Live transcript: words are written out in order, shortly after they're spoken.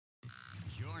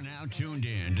You're now tuned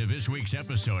in to this week's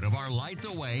episode of our Light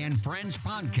the Way and Friends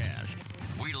podcast.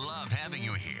 We love having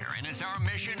you here, and it's our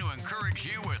mission to encourage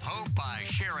you with hope by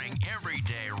sharing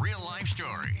everyday real-life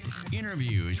stories,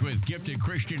 interviews with gifted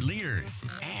Christian leaders,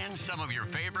 and some of your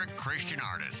favorite Christian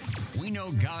artists. We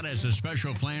know God has a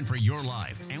special plan for your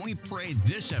life, and we pray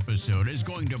this episode is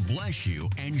going to bless you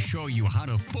and show you how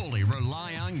to fully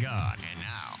rely on God. And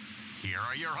now, here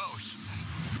are your hosts.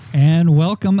 And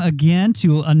welcome again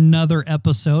to another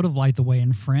episode of Light the Way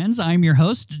and Friends. I'm your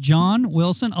host, John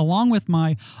Wilson, along with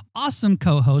my awesome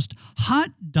co-host,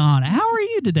 Hot Donna. How are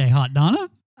you today, Hot Donna?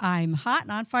 I'm hot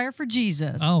and on fire for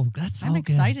Jesus. Oh, that's I'm all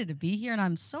excited to be here, and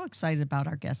I'm so excited about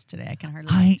our guest today. I can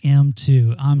hardly I wait. am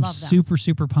too. I'm Love them.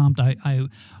 super pumped.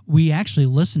 We actually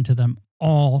listen to them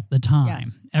all the time.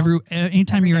 Yes.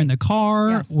 Anytime Every you're day. in the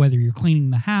car, Yes. whether you're cleaning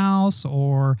the house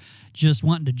or just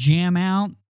wanting to jam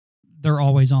out, they're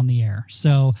always on the air.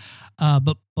 So,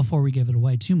 but before we give it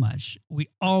away too much, we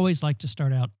always like to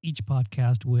start out each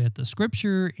podcast with a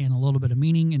scripture and a little bit of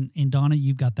meaning. And Donna,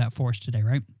 you've got that for us today,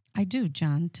 right? I do,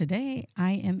 John. Today,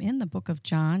 I am in the book of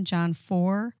John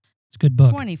 4, It's a good book.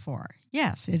 24.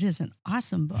 Yes, it is an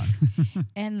awesome book.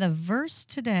 And the verse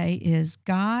today is,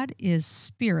 God is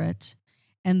spirit,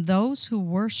 and those who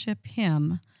worship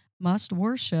him must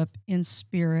worship in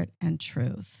spirit and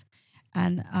truth.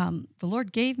 And the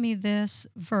Lord gave me this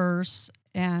verse,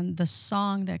 and the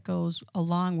song that goes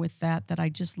along with that I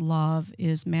just love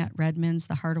is Matt Redman's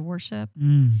The Heart of Worship.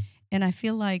 And I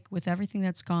feel like with everything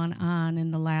that's gone on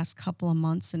in the last couple of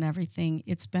months and everything,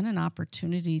 it's been an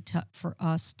opportunity for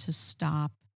us to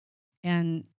stop.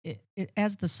 And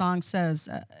as the song says,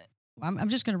 I'm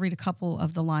just going to read a couple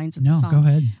of the lines of the song. No, go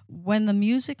ahead. When the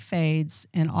music fades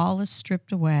and all is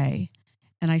stripped away,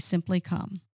 and I simply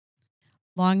come,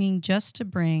 longing just to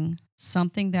bring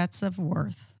something that's of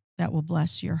worth that will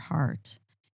bless your heart.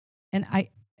 And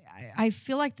I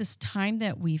feel like this time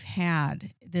that we've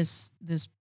had, this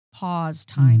pause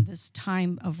time, this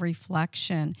time of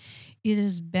reflection, it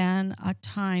has been a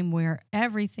time where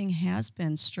everything has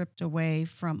been stripped away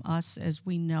from us as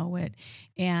we know it.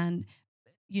 And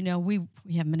you know, we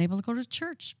haven't been able to go to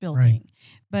church building,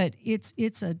 but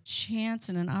it's a chance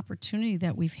and an opportunity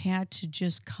that we've had to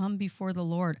just come before the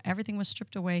Lord. Everything was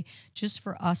stripped away just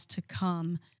for us to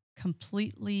come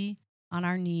completely on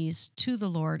our knees to the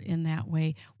Lord in that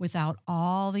way, without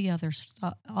all the other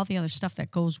stuff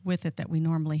that goes with it that we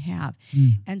normally have.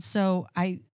 And so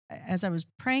as I was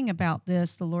praying about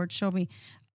this, the Lord showed me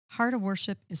heart of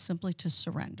worship is simply to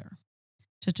surrender.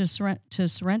 To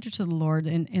surrender to the Lord,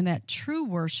 and that true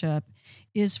worship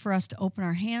is for us to open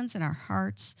our hands and our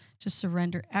hearts to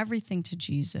surrender everything to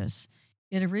Jesus.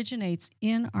 It originates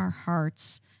in our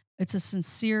hearts. It's a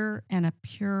sincere and a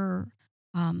pure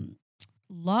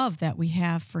love that we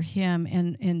have for him,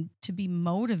 and to be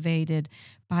motivated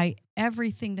by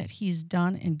everything that he's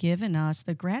done and given us,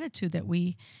 the gratitude that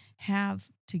we have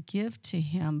to give to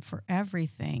him for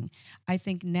everything. I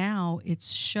think now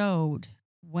it's showed,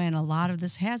 when a lot of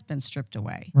this has been stripped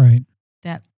away,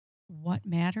 that what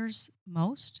matters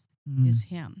most is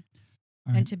him.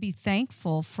 And to be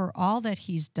thankful for all that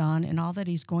he's done and all that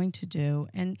he's going to do,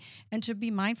 and to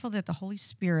be mindful that the Holy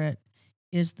Spirit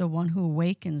is the one who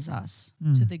awakens us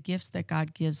to the gifts that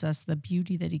God gives us, the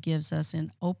beauty that he gives us, and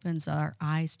opens our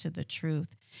eyes to the truth.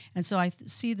 And so I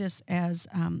see this as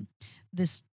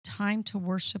this time to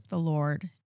worship the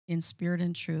Lord in spirit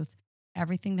and truth.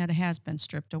 Everything that has been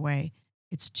stripped away,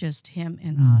 it's just him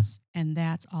and us, and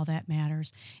that's all that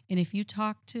matters. And if you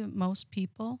talk to most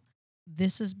people,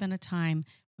 this has been a time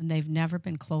when they've never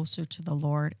been closer to the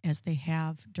Lord as they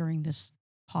have during this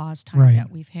pause time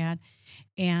that we've had.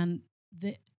 And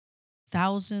the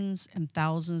thousands and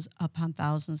thousands upon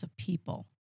thousands of people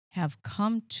have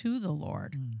come to the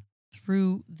Lord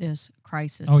through this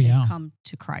crisis. They've come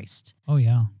to Christ. Oh,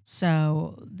 yeah.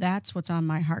 So that's what's on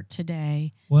my heart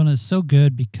today. Well, and it's so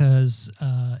good because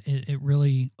it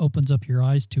really opens up your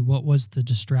eyes to what was the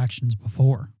distractions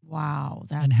before. Wow.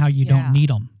 And how you don't need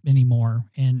them anymore.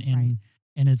 And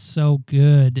it's so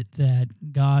good that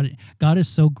God is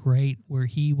so great where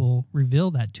he will reveal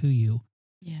that to you.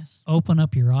 Yes. Open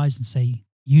up your eyes and say,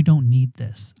 you don't need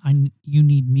this. You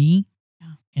need me.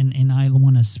 And I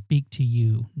want to speak to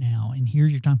you now. And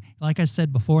here's your time. Like I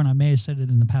said before, and I may have said it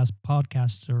in the past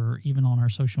podcasts or even on our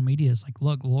social media, it's like,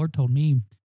 look, the Lord told me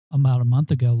about a month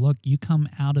ago, look, you come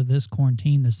out of this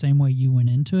quarantine the same way you went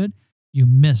into it, you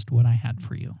missed what I had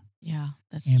for you. Yeah,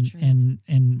 that's and true.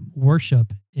 And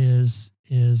worship is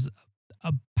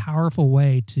a powerful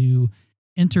way to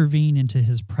intervene into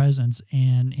his presence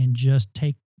and just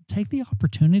take the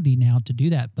opportunity now to do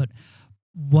that. But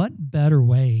what better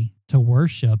way to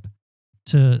worship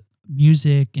to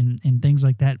music and things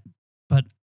like that. But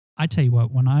I tell you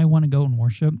what, when I want to go and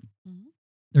worship, Mhm.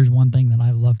 there's one thing that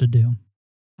I love to do.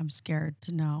 I'm scared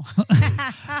to know.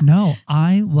 No,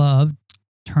 I love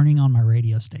turning on my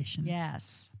radio station.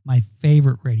 Yes. My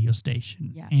favorite radio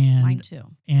station. Yes. And Mine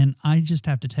too. And I just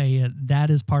have to tell you, that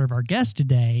is part of our guest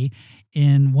today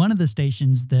in one of the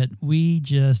stations that we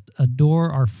just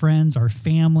adore, our friends, our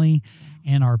family,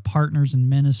 and our partners in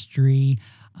ministry.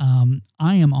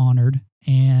 I am honored,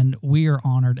 and we are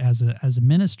honored as a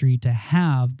ministry to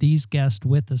have these guests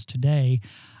with us today.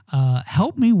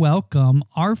 Help me welcome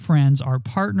our friends, our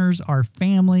partners, our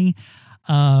family,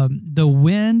 the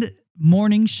Wind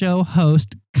Morning Show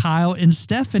host, Kyle and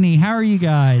Stephanie. How are you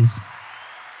guys?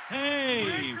 Hey,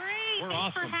 We're great. we're Thanks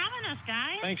awesome. for having us,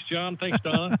 guys. Thanks, John. Thanks,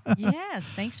 Donna. Yes.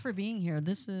 Thanks for being here.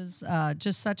 This is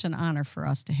just such an honor for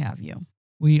us to have you.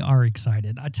 We are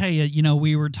excited. I tell you,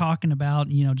 we were talking about,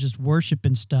 just worship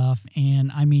and stuff.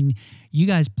 And I mean, you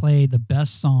guys play the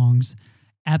best songs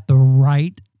at the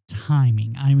right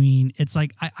timing. I mean, it's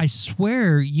like, I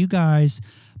swear you guys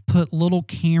put little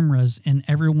cameras in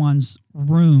everyone's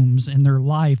rooms in their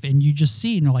life, and you just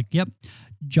see, and you're like, yep,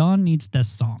 John needs this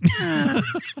song.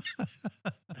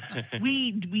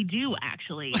 We do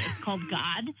actually. It's called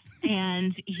God,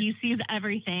 and he sees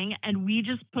everything, and we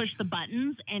just push the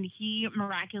buttons, and he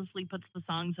miraculously puts the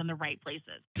songs in the right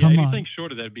places. Come on. Anything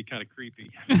short of that would be kind of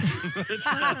creepy.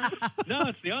 No,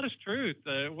 it's the honest truth.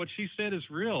 What she said is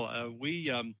real.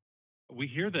 We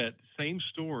hear that same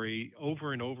story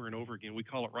over and over and over again. We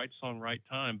call it right song, right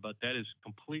time, but that is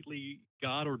completely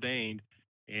God ordained,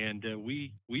 and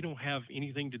we don't have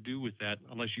anything to do with that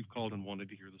unless you've called and wanted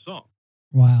to hear the song.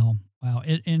 Wow.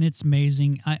 And it's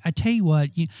amazing. I tell you what,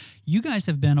 you guys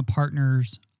have been a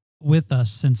partners with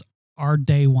us since our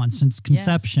day one, since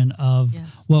conception of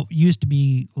Yes. what used to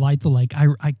be Light the Lake.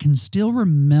 I can still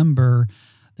remember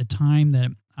the time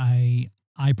that I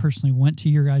personally went to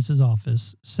your guys'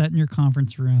 office, sat in your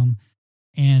conference room,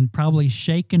 and probably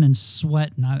shaking and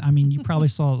sweating. I mean, you probably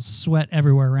saw sweat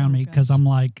everywhere around Oh, me because gosh. I'm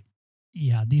like,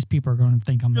 yeah, these people are going to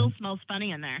think I'm Still smells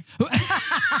funny in there.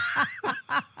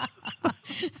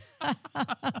 I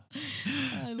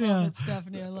love Yeah. it,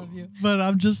 Stephanie. I love you. But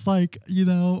I'm just like,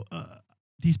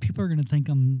 these people are going to think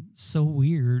I'm so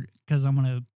weird because I'm going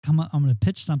to I'm going to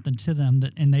pitch something to them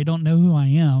and they don't know who I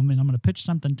am, and I'm going to pitch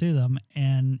something to them,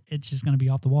 and it's just going to be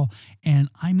off the wall. And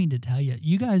I mean to tell you,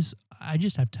 you guys, I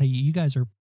just have to tell you, you guys are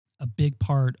a big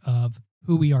part of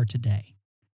who we are today.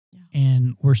 Yeah.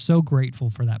 And we're so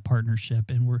grateful for that partnership,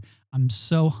 and I'm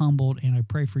so humbled, and I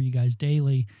pray for you guys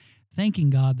daily, thanking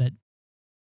God that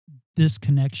this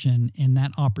connection and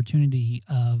that opportunity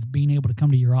of being able to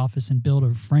come to your office and build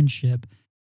a friendship,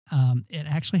 it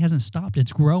actually hasn't stopped.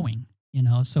 It's growing,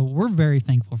 so we're very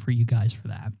thankful for you guys for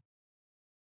that.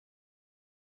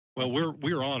 Well,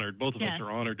 we're honored. Both of Yes. us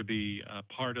are honored to be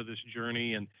part of this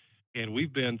journey, and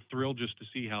we've been thrilled just to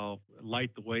see how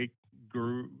Light the Way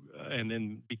grew and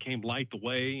then became Light the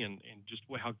Way, and just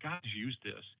how God's used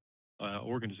this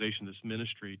organization, this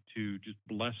ministry, to just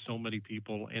bless so many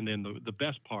people. And then the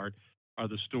best part are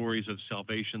the stories of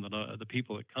salvation, the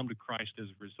people that come to Christ as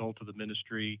a result of the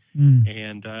ministry. Mm.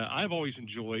 And I've always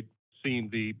enjoyed seeing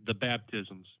the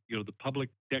baptisms, the public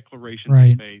declaration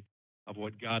Right. of faith of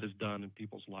what God has done in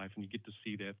people's life, and you get to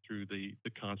see that through the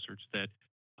concerts that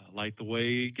Light the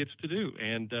Way gets to do.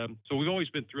 And so we've always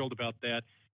been thrilled about that.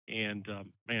 And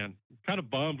man, kind of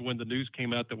bummed when the news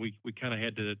came out that we kind of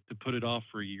had to put it off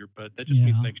for a year, but that just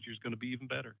means Yeah. next year's going to be even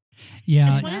better.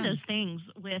 Yeah. It's one of Yeah. those things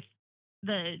with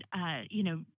the,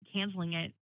 canceling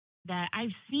it that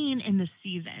I've seen in the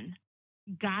season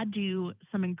God do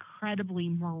some incredibly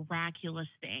miraculous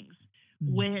things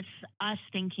Mm. with us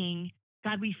thinking,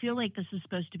 God, we feel like this is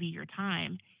supposed to be your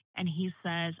time. And he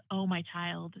says, oh, my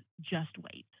child, just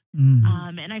wait.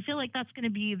 Mm. And I feel like that's going to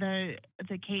be the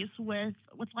case with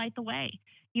Light the Way.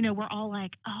 We're all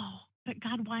like, oh, but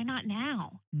God, why not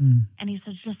now? Mm. And he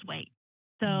says, just wait.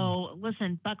 So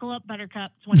listen, buckle up,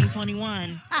 Buttercup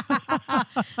 2021. I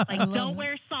Like, love don't it.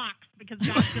 wear socks because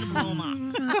God's going to blow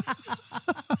them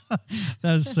up.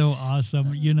 That's so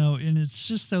awesome, and it's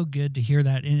just so good to hear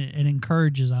that. And it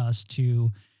encourages us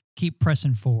to keep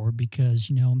pressing forward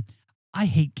because, I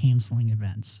hate canceling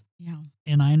events, Yeah.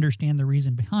 and I understand the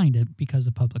reason behind it because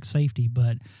of public safety.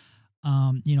 But,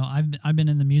 I've been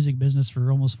in the music business for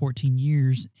almost 14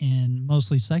 years and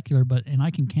mostly secular, and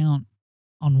I can count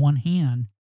on one hand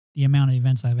the amount of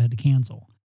events I've had to cancel.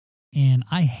 And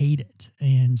I hate it.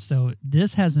 And so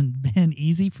this hasn't been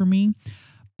easy for me.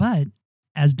 But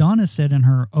as Donna said in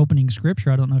her opening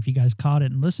scripture, I don't know if you guys caught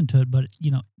it and listened to it, but,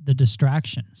 the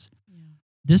distractions. Yeah.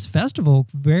 this festival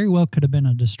very well could have been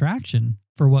a distraction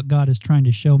for what God is trying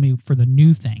to show me for the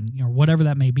new thing, or whatever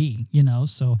that may be,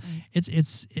 So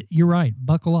Right. you're right.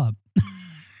 Buckle up.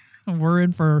 We're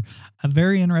in for a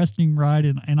very interesting ride,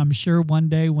 and I'm sure one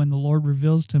day when the Lord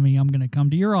reveals to me, I'm going to come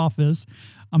to your office.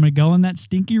 I'm going to go in that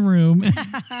stinky room, and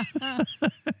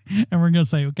we're going to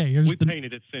say, "Okay, here's We the."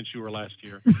 painted it since you were last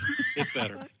year. It's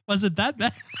better. Was it that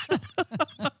bad?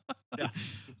 Yeah.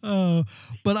 Oh,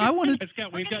 but I wanted.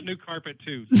 We've got new carpet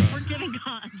too. We're giving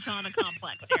John a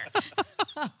complex here.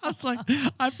 I was like,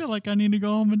 I feel like I need to go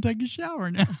home and take a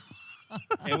shower now.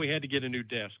 And we had to get a new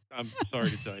desk. I'm sorry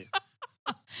to tell you.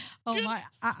 Oh my!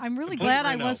 I'm really Complete glad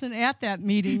I reno. wasn't at that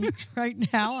meeting right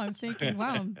now. I'm thinking,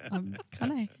 wow, I'm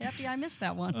kind of happy I missed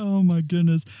that one. Oh my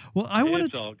goodness. Well, I want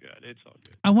It's to. all good. It's all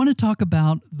good. I want to talk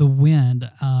about the wind.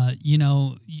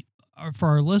 For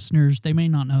our listeners, they may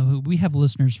not know who we have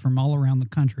listeners from all around the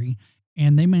country,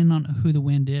 and they may not know who the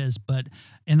wind is.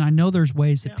 And I know there's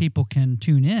ways that Yeah. people can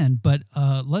tune in. But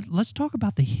let's talk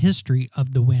about the history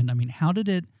of the wind. I mean,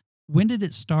 when did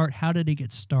it start? How did it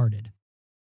get started?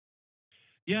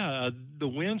 Yeah, the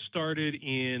Wind started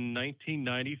in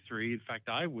 1993. In fact,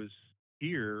 I was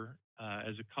here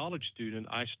as a college student.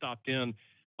 I stopped in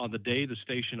on the day the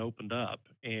station opened up,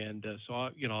 and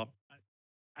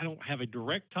I don't have a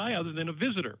direct tie other than a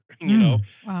visitor.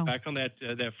 Wow. Back on that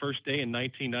first day in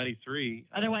 1993.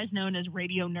 Otherwise known as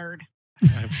Radio Nerd.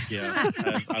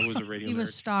 I was a radio He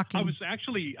was nerd. stalking. I was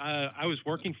actually I was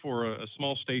working for a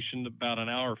small station about an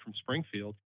hour from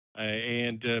Springfield,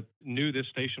 and knew this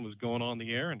station was going on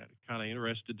the air, and kind of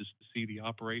interested to see the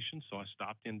operation. So I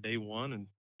stopped in day one and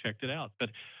checked it out. But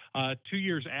 2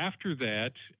 years after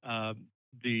that,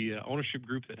 the ownership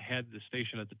group that had the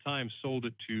station at the time sold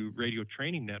it to Radio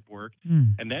Training Network,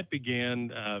 Mm. and that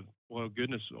began,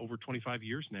 over 25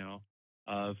 years now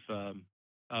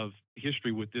of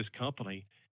history with this company.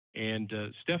 And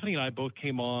Stephanie and I both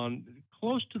came on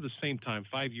close to the same time,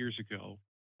 5 years ago.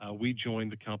 We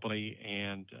joined the company,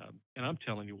 and I'm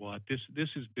telling you what, this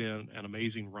has been an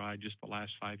amazing ride. Just the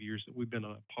last 5 years that we've been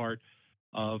a part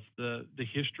of the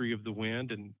history of the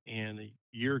Wind, and a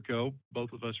year ago,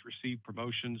 both of us received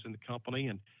promotions in the company,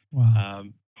 and Wow.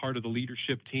 part of the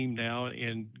leadership team now.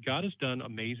 And God has done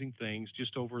amazing things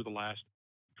just over the last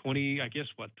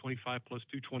 25 plus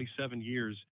 2, 27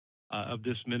 years of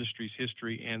this ministry's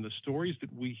history, and the stories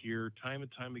that we hear time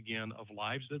and time again of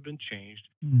lives that have been changed.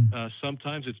 Mm.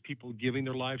 Sometimes it's people giving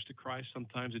their lives to Christ.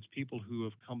 Sometimes it's people who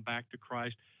have come back to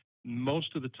Christ.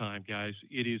 Most of the time, guys,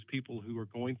 it is people who are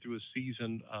going through a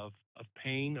season of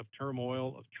pain, of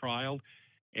turmoil, of trial,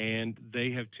 and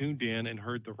they have tuned in and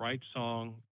heard the right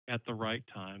song at the right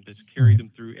time that's carried Right. them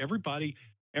through. Everybody,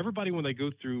 when they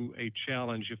go through a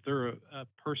challenge, if they're a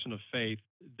person of faith,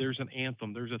 there's an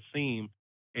anthem, there's a theme,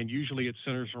 and usually it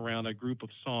centers around a group of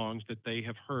songs that they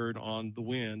have heard on the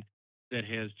Wind that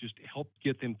has just helped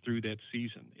get them through that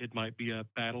season. It might be a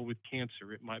battle with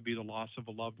cancer. It might be the loss of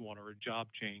a loved one or a job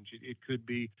change. It could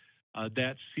be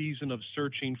that season of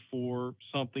searching for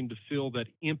something to fill that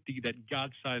empty, that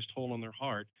God-sized hole in their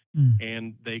heart, Mm.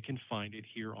 and they can find it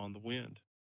here on the Wind.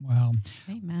 Wow.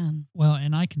 Amen. Well,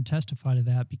 and I can testify to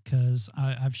that because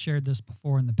I've shared this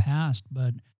before in the past,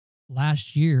 but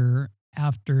last year,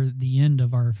 after the end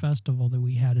of our festival that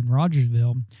we had in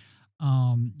Rogersville,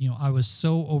 I was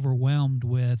so overwhelmed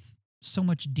with so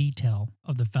much detail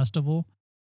of the festival,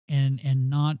 and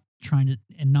not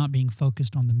being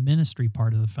focused on the ministry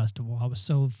part of the festival. I was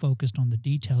so focused on the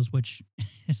details, which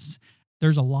is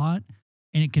there's a lot,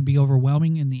 and it can be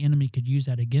overwhelming, and the enemy could use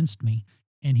that against me.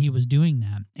 And he was doing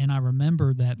that. And I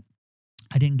remember that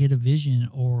I didn't get a vision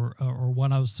or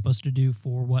what I was supposed to do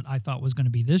for what I thought was going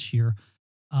to be this year.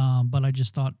 But I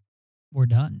just thought, we're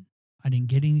done. I didn't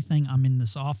get anything. I'm in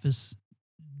this office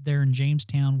there in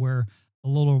Jamestown where a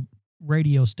little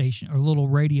radio station or little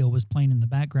radio was playing in the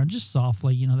background, just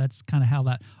softly. That's kind of how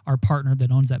that our partner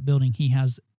that owns that building, he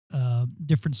has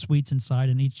different suites inside,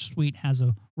 and each suite has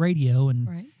a radio, and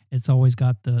Right. it's always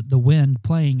got the Wind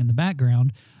playing in the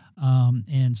background.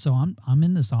 And so I'm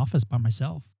in this office by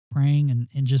myself praying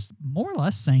and just more or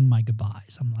less saying my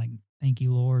goodbyes. I'm like, thank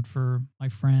you, Lord, for my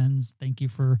friends. Thank you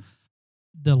for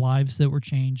the lives that were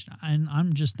changed. And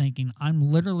I'm just thinking, I'm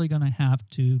literally going to have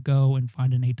to go and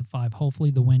find an 8 to 5.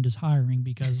 Hopefully the Wind is hiring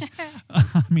because,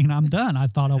 I'm done. I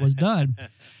thought I was done.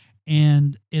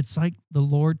 And it's like the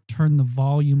Lord turned the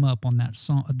volume up on that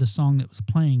song, the song that was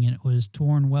playing, and it was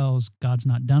Torrin Wells, God's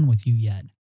Not Done With You Yet.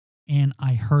 And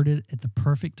I heard it at the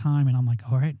perfect time, and I'm like,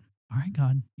 all right,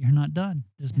 God, you're not done.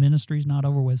 This Yeah. ministry's not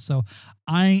over with. So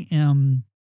I am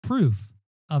proof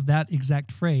of that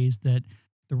exact phrase, that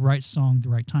the right song, the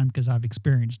right time, because I've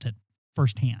experienced it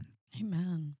firsthand.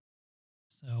 Amen.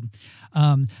 So,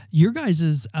 your guys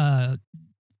is I'm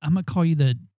gonna call you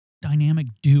the dynamic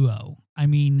duo. I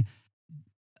mean,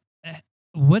 eh,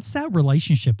 what's that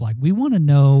relationship like? We want to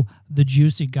know the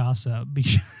juicy gossip.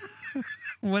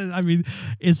 What I mean,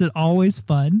 is it always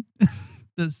fun?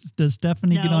 Does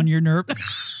Stephanie get on No. your nerve?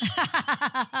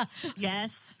 Yes.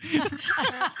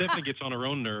 Stephanie gets on her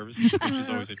own nerves, which is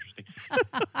always interesting.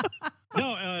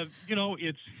 No,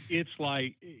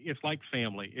 it's like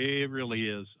family. It really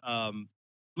is.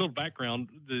 Little background: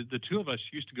 the two of us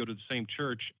used to go to the same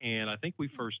church, and I think we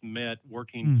first met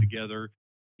working together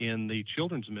in the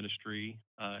children's ministry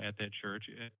at that church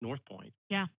at North Point.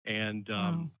 Yeah. And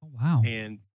Wow. Oh, wow.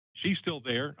 and she's still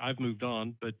there. I've moved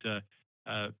on, but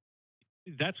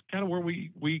that's kind of where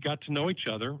we got to know each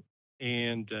other.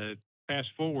 And fast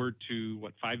forward to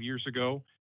 5 years ago,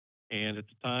 and at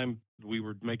the time we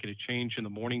were making a change in the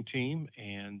morning team,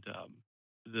 and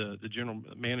the general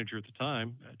manager at the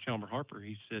time, Chalmer Harper,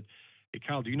 he said, "Hey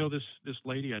Kyle, do you know this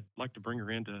lady? I'd like to bring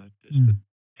her in to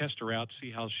test her out,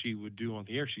 see how she would do on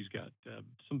the air. She's got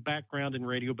some background in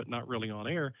radio, but not really on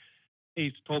air."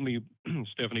 He's told me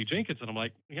Stephanie Jenkins, and I'm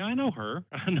like, "Yeah, I know her.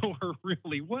 I know her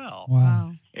really well."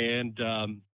 Wow. And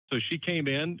so she came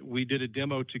in. We did a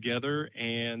demo together,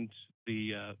 and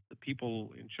the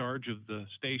people in charge of the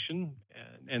station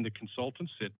and the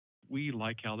consultants said, "We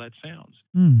like how that sounds,"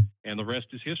 Mm. and the rest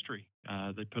is history.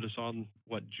 They put us on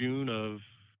June of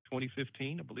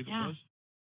 2015, I believe Yeah. it was,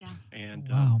 Yeah. and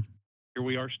Wow. here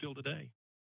we are still today.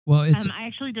 Well, it's I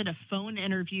actually did a phone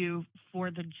interview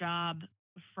for the job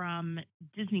from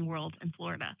Disney World in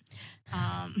Florida.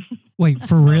 wait, for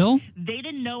so real? they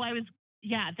didn't know I was,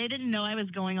 yeah, they didn't know I was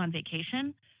going on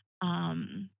vacation.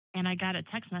 And I got a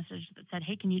text message that said,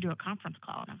 "Hey, can you do a conference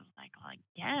call?" And I was like, "Well, I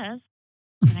guess."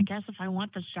 And I guess if I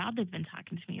want this job they've been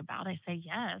talking to me about, I say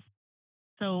yes.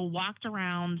 So walked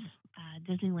around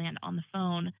Disneyland on the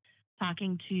phone,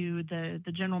 talking to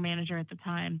the general manager at the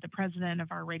time, the president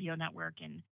of our radio network,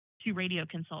 and two radio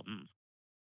consultants.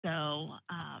 So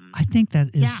I think that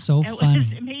is yeah, so it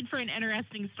funny. made for an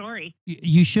interesting story.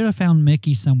 You should have found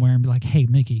Mickey somewhere and be like, "Hey,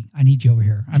 Mickey, I need you over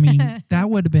here." I mean, that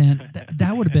would have been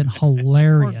that would have been Or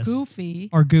hilarious. goofy.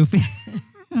 Or goofy,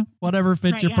 whatever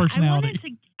fits Right? your Yeah,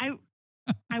 personality.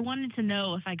 I wanted to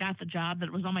know if I got the job that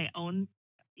it was on my own,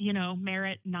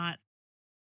 merit, not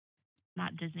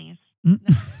Disney's.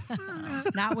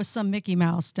 Not with some Mickey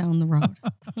Mouse down the road.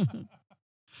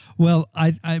 Well,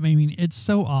 I mean, it's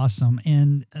so awesome,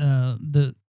 and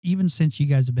the even since you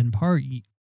guys have been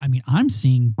I mean, I'm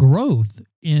seeing growth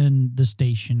in the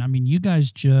station. I mean, you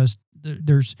guys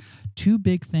there's two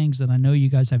big things that I know you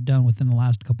guys have done within the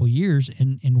last couple of years,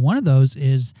 and one of those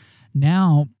is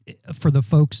now for the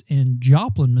folks in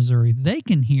Joplin, Missouri, they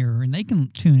can hear and they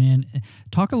can tune in.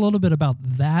 Talk a little bit about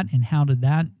that and how did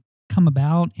that come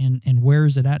about, and where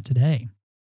is it at today?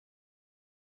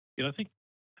 I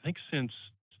think since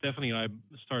Stephanie and I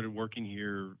started working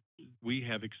here, we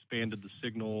have expanded the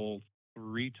signal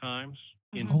 3 times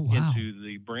Oh, wow. into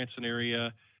the Branson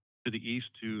area, to the east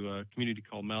to a community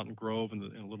called Mountain Grove and the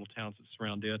little towns that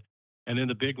surround it. And then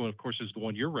the big one, of course, is the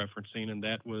one you're referencing, and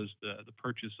that was the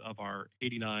purchase of our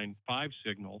 89.5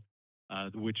 signal,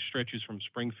 which stretches from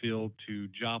Springfield to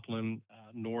Joplin,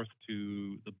 north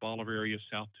to the Bolivar area,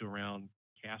 south to around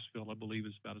Cassville, I believe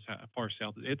is about as far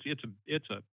south. It's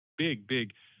a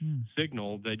big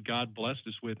signal that God blessed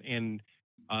us with, and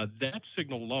that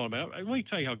signal alone. Let me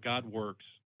tell you how God works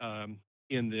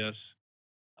in this.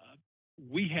 Uh,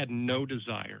 we had no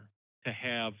desire to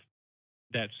have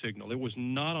that signal. It was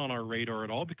not on our radar at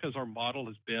all because our model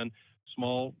has been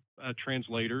small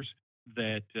translators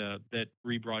that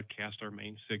rebroadcast our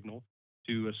main signal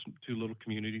to little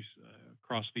communities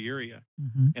across the area.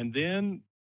 Mm-hmm. And then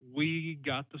we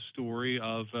got the story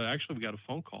of actually we got a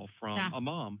phone call from Yeah. a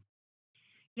mom.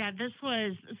 Yeah, this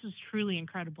was truly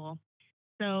incredible.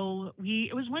 So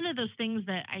it was one of those things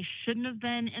that I shouldn't have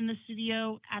been in the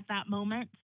studio at that moment,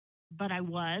 but I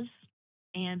was,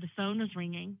 and the phone was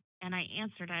ringing, and I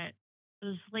answered it.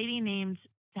 This lady named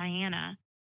Diana,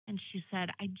 and she said,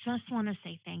 "I just want to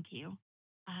say thank you.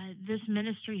 This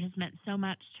ministry has meant so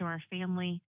much to our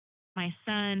family. My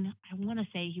son, I want to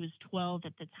say he was 12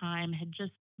 at the time, had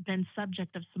just been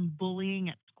subject of some bullying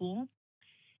at school.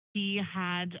 He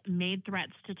had made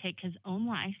threats to take his own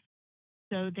life.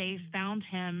 So they found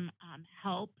him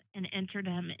help and entered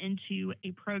him into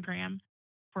a program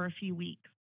for a few weeks.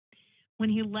 When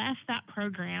he left that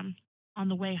program on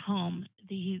the way home,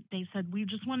 they said, we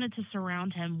just wanted to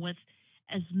surround him with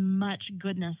as much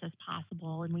goodness as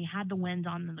possible. And we had the wind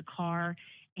on in the car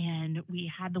and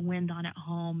we had the wind on at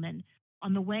home. And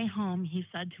on the way home, he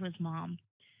said to his mom,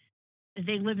 this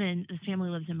family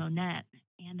lives in Monette,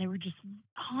 and they were just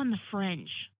on the fringe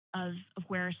of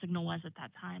where our signal was at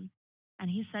that time. And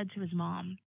he said to his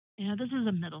mom, this is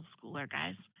a middle schooler,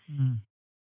 guys. Mm.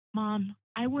 Mom,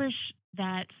 I wish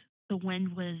that the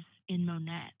wind was in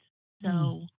Monette Mm.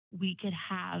 so we could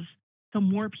have so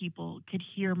more people could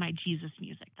hear my Jesus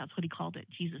music. That's what he called it,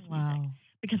 Jesus music, Wow.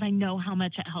 because I know how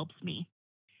much it helps me.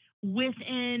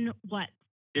 Within what,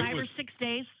 It 5 or was 6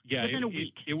 days? Yeah, Within a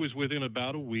week. it was within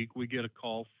about a week. We get a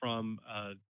call from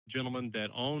a gentleman that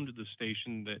owned the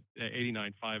station that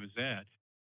 89.5 is at,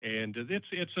 and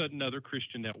it's another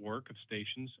Christian network of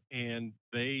stations, and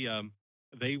they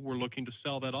were looking to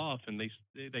sell that off, and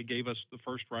they gave us the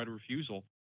first right of refusal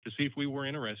to see if we were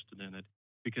interested in it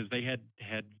because they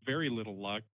had very little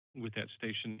luck with that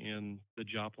station in the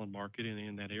Joplin market and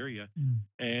in that area. Mm.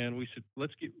 And we said,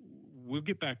 we'll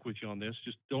get back with you on this.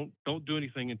 Just don't do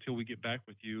anything until we get back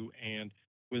with you. And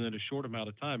within a short amount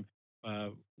of time,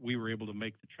 we were able to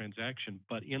make the transaction.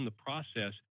 But in the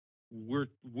process,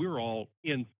 we're all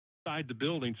inside the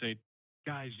building saying,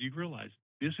 guys, you realize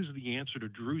this is the answer to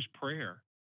Drew's prayer.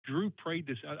 Drew prayed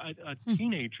this. A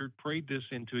teenager prayed this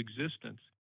into existence.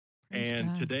 Praise And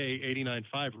God. today,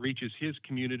 89.5 reaches his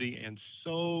community and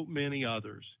so many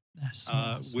others That's so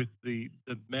awesome. with the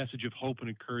message of hope and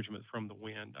encouragement from the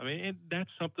wind. I mean, and that's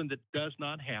something that does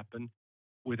not happen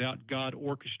without God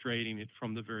orchestrating it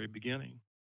from the very beginning.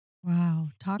 Wow.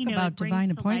 Talk It about brings divine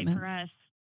to light appointment. for us.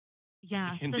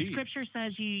 Yeah, the Indeed. scripture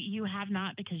says you have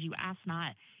not because you ask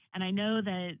not. And I know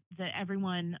that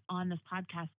everyone on this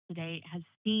podcast today has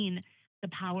seen the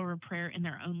power of prayer in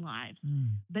their own lives. Mm.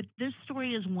 But this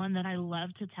story is one that I love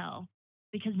to tell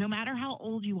because no matter how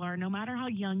old you are, no matter how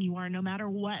young you are, no matter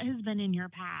what has been in your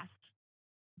past,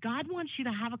 God wants you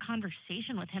to have a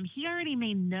conversation with him. He already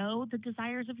may know the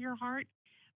desires of your heart,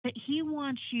 but he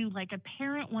wants you, like a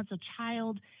parent wants a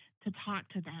child, to talk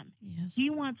to them. Yes. He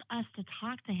wants us to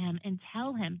talk to him and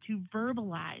tell him to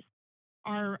verbalize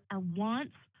our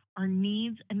wants, our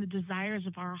needs, and the desires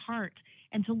of our heart,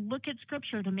 and to look at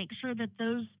scripture to make sure that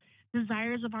those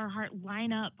desires of our heart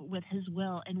line up with his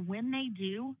will. And when they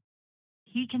do,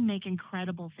 he can make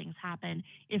incredible things happen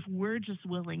if we're just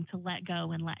willing to let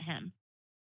go and let him.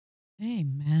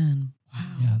 Amen.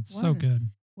 Wow. Yeah, it's so good.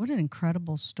 What an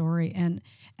incredible story. And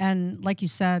like you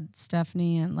said,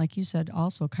 Stephanie, and like you said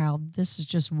also, Kyle, this is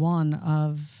just one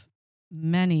of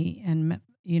many and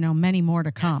many more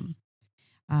to come.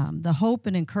 The hope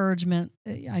and encouragement,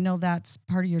 I know that's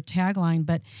part of your tagline,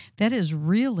 but that is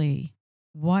really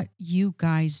what you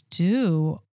guys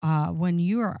do when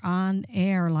you are on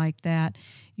air like that.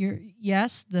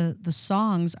 Yes, the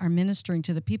songs are ministering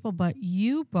to the people, but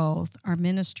you both are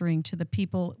ministering to the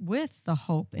people with the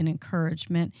hope and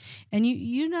encouragement. And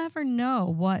you never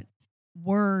know what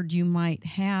word you might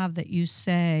have that you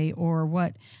say, or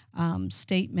what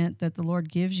statement that the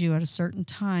Lord gives you at a certain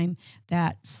time,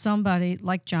 that somebody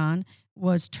like John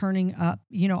was turning up,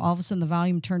 all of a sudden the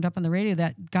volume turned up on the radio,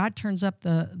 that God turns up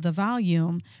the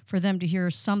volume for them to hear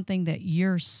something that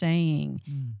you're saying.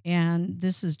 Mm. And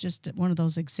this is just one of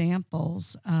those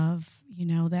examples of,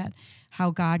 that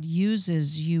how God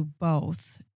uses you both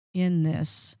in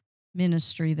this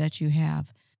ministry that you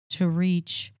have to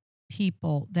reach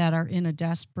people that are in a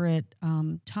desperate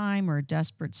time or a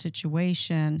desperate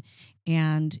situation.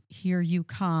 And here you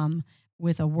come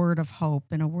with a word of hope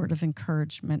and a word of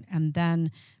encouragement, and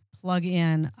then plug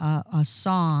in a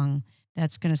song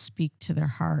that's going to speak to their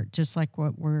heart, just like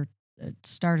what we're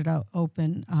started out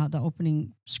the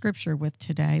opening scripture with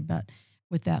today, but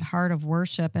with that heart of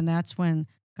worship. And that's when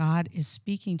God is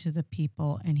speaking to the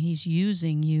people, and he's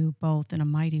using you both in a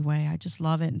mighty way. I just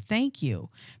love it. And thank you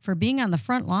for being on the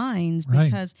front lines, Right.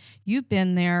 because you've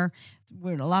been there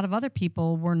where a lot of other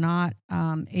people were not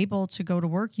able to go to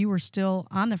work. You were still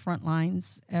on the front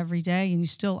lines every day, and you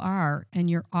still are, and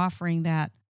you're offering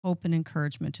that hope and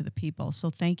encouragement to the people. So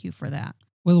thank you for that.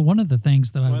 Well, one of the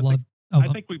things that I Well, love.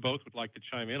 I think we both would like to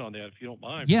chime in on that, if you don't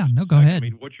mind. Yeah, for just no, a go second. ahead. I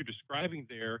mean, what you're describing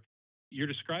there, you're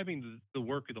describing the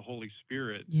work of the Holy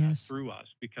Spirit Yes. through us,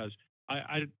 because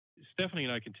Stephanie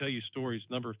and I can tell you stories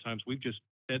a number of times. We've just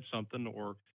said something,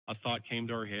 or a thought came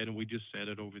to our head, and we just said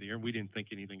it over the air, and we didn't think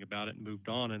anything about it and moved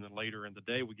on. And then later in the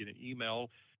day, we get an email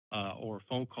or a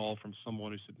phone call from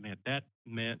someone who said, man, that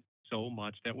meant so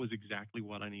much. That was exactly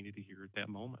what I needed to hear at that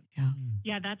moment. Yeah. Mm.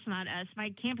 Yeah, that's not us. My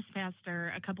campus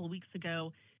pastor a couple of weeks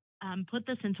ago put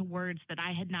this into words that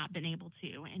I had not been able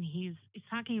to, and he's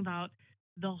talking about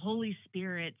the Holy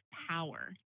Spirit's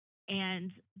power,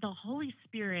 and the Holy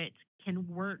Spirit can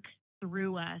work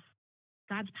through us.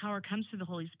 God's power comes through the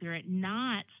Holy Spirit,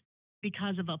 not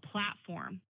because of a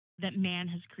platform that man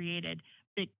has created,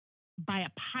 but by a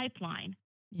pipeline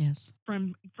Yes.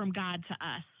 from God to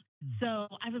us. Mm. So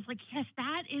I was like, yes,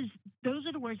 those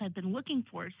are the words I've been looking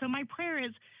for. So my prayer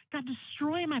is, God,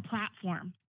 destroy my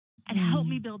platform and help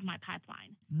me build my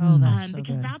pipeline. Oh, Mm. that's so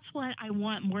Because good. that's what I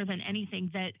want more than anything,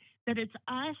 that it's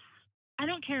us. I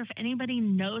don't care if anybody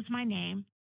knows my name.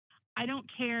 I don't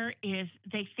care if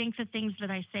they think the things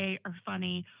that I say are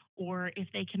funny, or if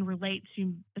they can relate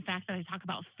to the fact that I talk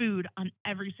about food on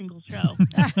every single show.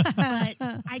 But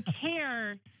I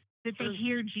care that they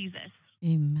hear Jesus.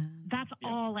 Amen. That's Yeah.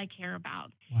 all I care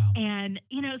about. Wow. And,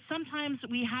 sometimes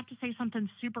we have to say something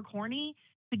super corny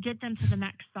to get them to the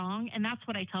next song. And that's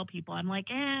what I tell people. I'm like,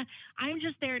 I'm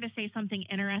just there to say something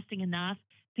interesting enough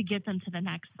to get them to the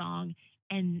next song.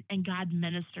 And God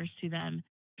ministers to them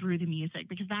through the music,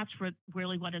 because that's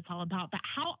really what it's all about. But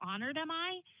how honored am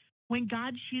I when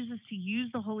God chooses to use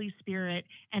the Holy Spirit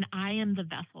and I am the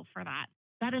vessel for that?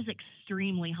 That is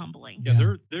extremely humbling. Yeah,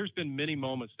 Yeah. there's been many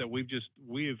moments that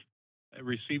we've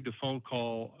received a phone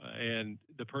call, and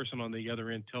the person on the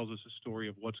other end tells us a story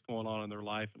of what's going on in their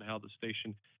life and how the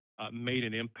station made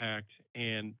an impact,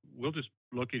 and we'll just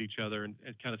look at each other and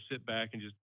kind of sit back and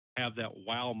just have that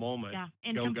wow moment. Yeah,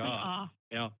 in Go complete God. awe.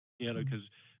 Yeah, Mm. because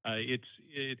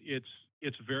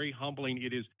it's very humbling.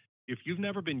 It is. If you've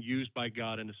never been used by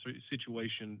God in a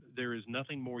situation, there is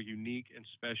nothing more unique and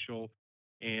special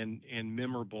and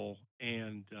memorable.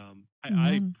 And I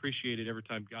Amen. appreciate it every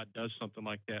time God does something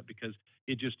like that, because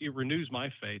it renews my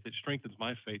faith. It strengthens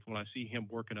my faith when I see Him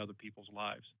work in other people's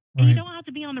lives. And you Right. don't have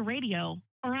to be on the radio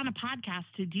or on a podcast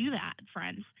to do that,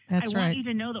 friends. That's I want right. you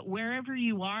to know that wherever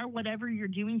you are, whatever you're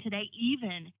doing today,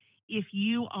 even if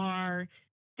you are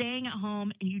staying at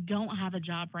home and you don't have a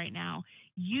job right now,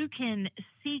 you can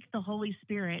seek the Holy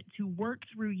Spirit to work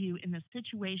through you in the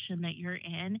situation that you're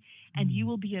in, and you Mm.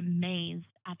 will be amazed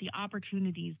at the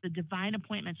opportunities, the divine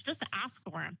appointments. Just ask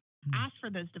for them. Mm. Ask for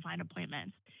those divine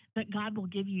appointments that God will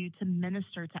give you to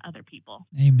minister to other people.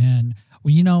 Amen.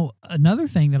 Well, another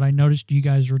thing that I noticed you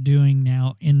guys are doing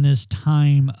now in this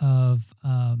time of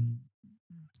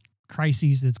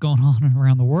crises that's going on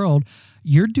around the world,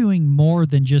 you're doing more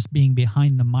than just being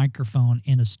behind the microphone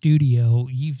in a studio.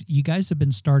 You guys have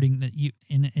been starting that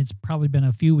and it's probably been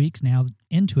a few weeks now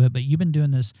into it, but you've been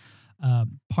doing this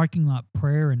parking lot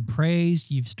prayer and praise.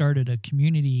 You've started a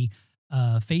community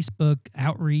Facebook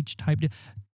outreach type.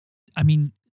 I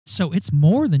mean, so it's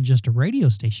more than just a radio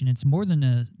station. It's more than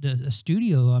a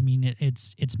studio. I mean,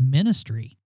 it's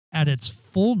ministry at its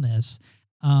fullness.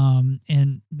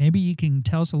 And maybe you can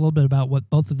tell us a little bit about what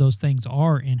both of those things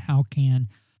are, and how can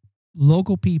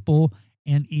local people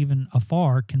and even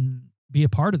afar can be a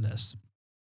part of this.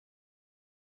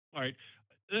 All right,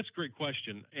 that's a great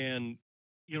question. And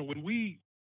when we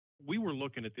were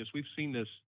looking at this, we've seen this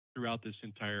throughout this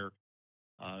entire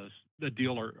the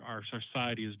deal our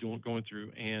society is going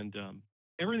through, and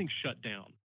everything shut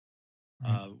down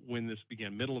Right. when this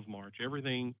began, middle of March.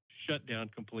 Everything shut down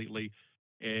completely,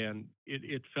 and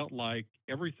it felt like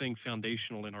everything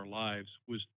foundational in our lives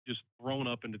was just thrown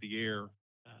up into the air,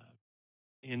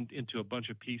 into a bunch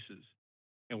of pieces,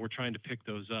 and we're trying to pick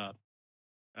those up.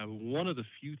 One of the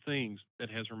few things that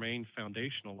has remained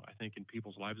foundational, I think, in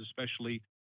people's lives, especially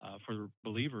for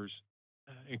believers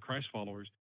and Christ followers,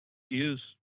 is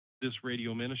this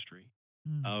radio ministry.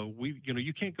 Mm.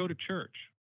 You can't go to church,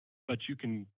 but you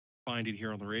can find it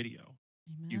here on the radio.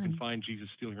 You can Amen. find Jesus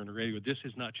still here on the radio. This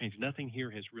has not changed. Nothing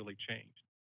here has really changed.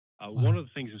 Wow. One of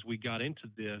the things as we got into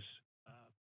this,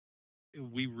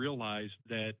 we realized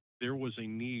that there was a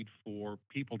need for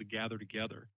people to gather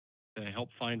together to help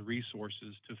find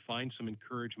resources, to find some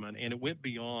encouragement. And it went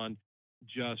beyond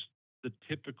just the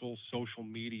typical social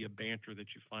media banter that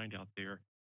you find out there.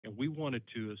 And we wanted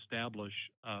to establish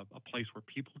a place where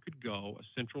people could go, a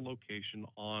central location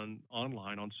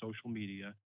online on social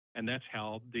media. And that's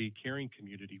how the Caring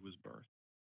Community was birthed.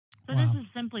 So Wow. this is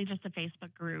simply just a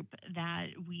Facebook group that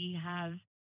we have.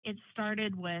 It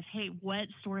started with, hey, what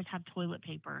stores have toilet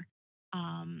paper?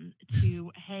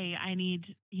 To, hey, I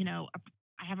need,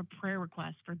 I have a prayer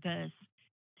request for this.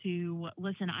 To,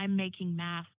 listen, I'm making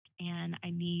masks and I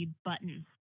need buttons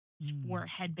Mm. for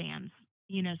headbands,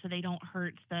 so they don't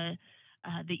hurt the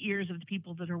ears of the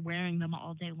people that are wearing them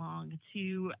all day long.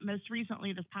 To, most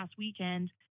recently this past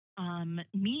weekend,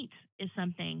 meat is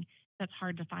something that's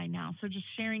hard to find now. So just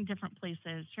sharing different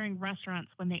places, sharing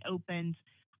restaurants when they opened,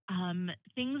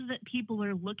 things that people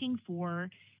are looking for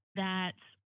that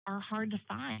are hard to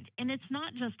find. And it's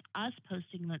not just us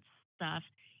posting that stuff.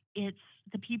 It's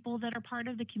the people that are part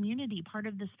of the community, part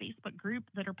of this Facebook group,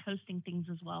 that are posting things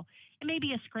as well. It may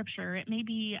be a scripture, it may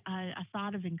be a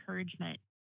thought of encouragement.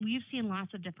 We've seen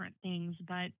lots of different things,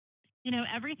 but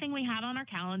everything we had on our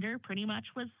calendar pretty much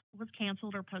was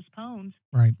canceled or postponed,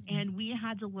 Right. and we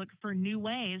had to look for new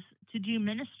ways to do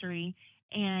ministry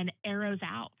and arrows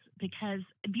out, because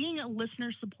being a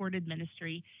listener supported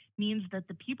ministry means that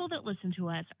the people that listen to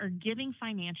us are giving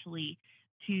financially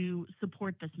to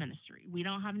support this ministry. We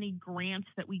don't have any grants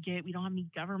that we get. We don't have any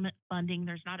government funding.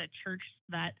 There's not a church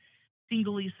that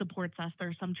singly supports us. There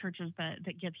are some churches that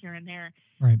give here and there,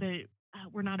 Right. but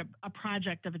we're not a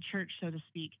project of a church, so to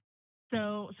speak.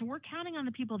 So we're counting on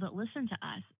the people that listen to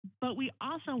us, but we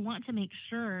also want to make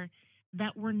sure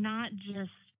that we're not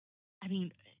just,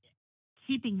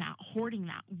 keeping that, hoarding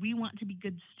that. We want to be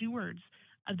good stewards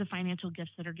of the financial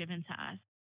gifts that are given to us.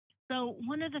 So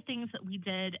one of the things that we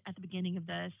did at the beginning of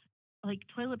this, like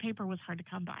toilet paper was hard to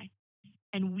come by.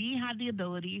 And we had the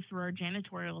ability through our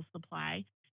janitorial supply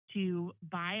to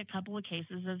buy a couple of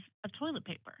cases of toilet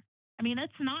paper.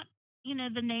 It's not,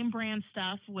 the name brand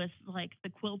stuff with like the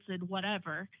quilted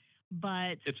whatever,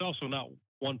 but It's also not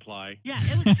one ply. yeah,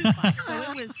 it was 2 ply. So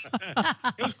it was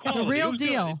It was quality. real It was good.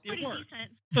 deal. It pretty worked.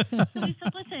 decent. So we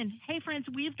said, listen, hey friends,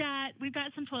 we've got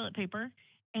some toilet paper,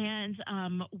 and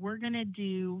we're gonna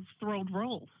do throwed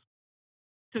rolls.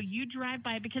 So you drive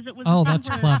by, because it was Oh, a thing that's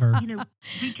where, clever.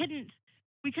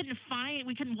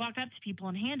 we couldn't walk up to people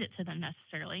and hand it to them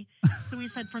necessarily. So we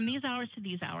said, from these hours to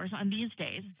these hours on these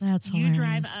days, That's you hilarious.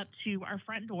 drive up to our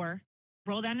front door,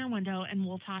 roll down your window, and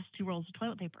we'll toss 2 rolls of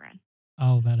toilet paper in.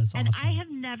 Oh, that is And awesome. I have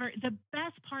never, the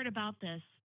best part about this,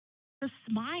 the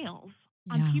smiles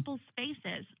on Yeah. people's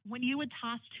faces when you would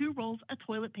toss 2 rolls of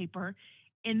toilet paper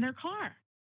in their car.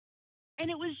 And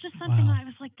it was just something Wow. I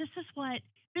was like, this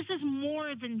is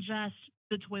more than just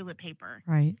the toilet paper.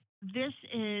 Right. This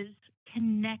is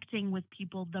connecting with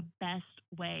people the best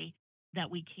way that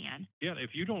we can. Yeah,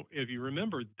 if you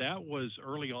remember, that was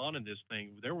early on in this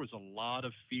thing. There was a lot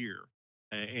of fear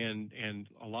and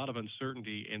a lot of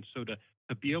uncertainty, and so to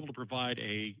be able to provide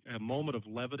a moment of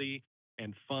levity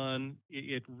and fun,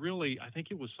 it really, I think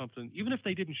it was something. Even if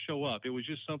they didn't show up, it was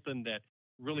just something that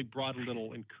really brought a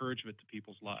little encouragement to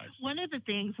people's lives. One of the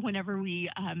things, whenever we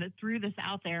threw this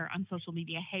out there on social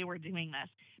media, hey, we're doing this,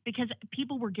 because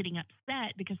people were getting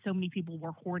upset because so many people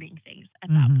were hoarding things at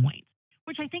that Mhm. point,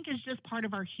 which I think is just part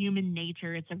of our human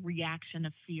nature. It's a reaction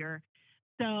of fear.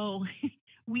 So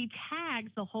we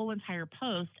tagged the whole entire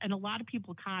post, and a lot of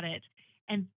people caught it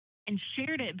and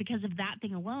shared it because of that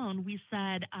thing alone. We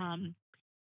said,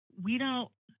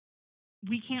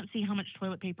 we can't see how much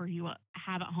toilet paper you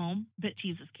have at home, but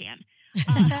Jesus can.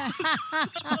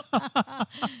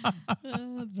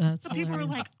 That's So people were hilarious.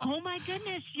 like, "Oh my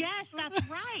goodness, yes, that's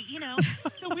right."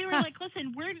 So we were like,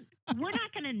 "Listen, we're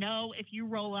not going to know if you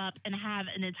roll up and have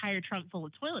an entire trunk full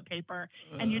of toilet paper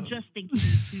and you just think you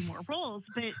need 2 more rolls,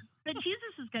 but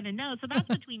Jesus is going to know. So that's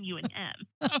between you and him."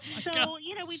 So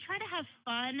we try to have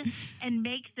fun and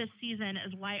make this season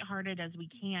as lighthearted as we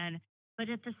can, but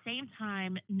at the same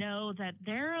time, know that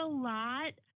there are a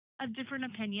lot of different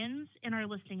opinions in our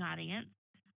listening audience.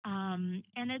 And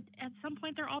at some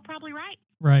point, they're all probably right.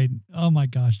 Right. Oh my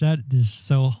gosh, that is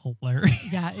so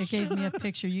hilarious. Yeah, it gave me a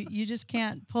picture. You just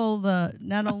can't pull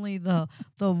not only the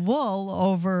wool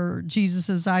over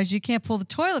Jesus's eyes, you can't pull the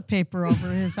toilet paper over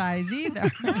his eyes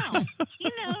either. No,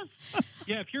 he knows.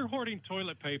 Yeah, if you're hoarding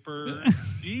toilet paper,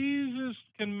 Jesus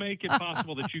can make it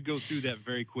possible that you go through that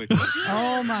very quickly.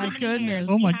 Oh my How many goodness. hairs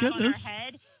Oh we my have on our goodness.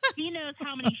 head. He knows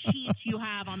how many sheets you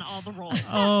have on all the rolls.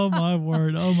 Oh my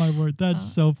word. Oh my word. That's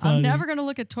so funny. I'm never going to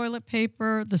look at toilet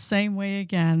paper the same way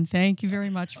again. Thank you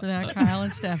very much for that, Kyle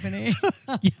and Stephanie.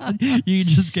 Yeah, you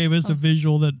just gave us a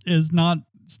visual that is not.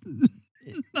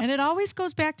 And it always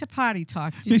goes back to potty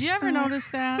talk. Did you ever notice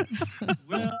that?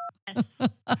 Well,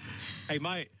 hey,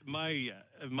 my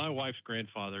wife's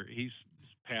grandfather, he's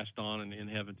passed on and in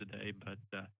heaven today, but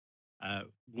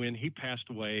when he passed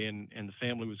away and the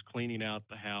family was cleaning out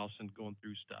the house and going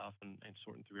through stuff and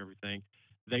sorting through everything,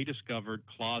 they discovered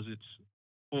closets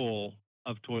full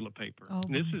of toilet paper. Oh,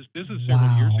 And this my. is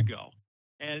several years Wow. ago,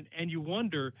 and you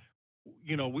wonder,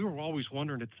 we were always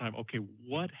wondering at the time, okay,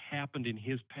 what happened in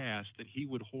his past that he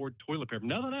would hoard toilet paper?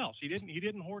 Nothing else. He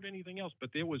didn't hoard anything else. But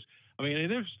there was,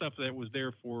 there's stuff that was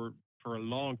there for a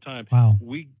long time. Wow.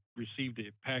 We received a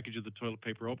package of the toilet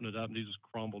paper, opened it up, and it just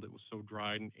crumbled. It was so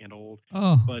dry and old.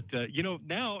 Oh. But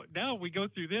now we go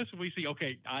through this and we see,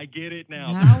 okay, I get it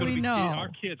now. Now There's gonna we be know. Our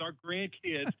kids, our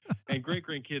grandkids, and great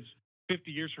grandkids.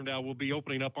 50 years from now, we'll be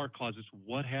opening up our closets.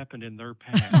 What happened in their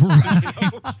past?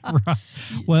 Right.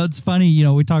 Well, it's funny,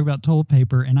 we talk about toilet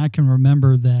paper, and I can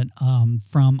remember that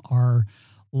from our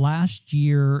last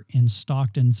year in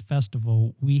Stockton's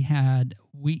festival, we have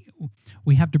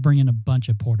to bring in a bunch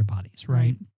of porta potties,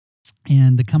 right?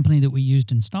 And the company that we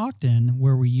used in Stockton,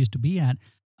 where we used to be at,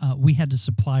 we had to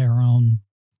supply our own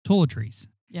toiletries.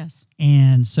 Yes.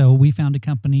 And so we found a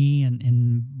company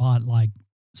and bought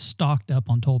stocked up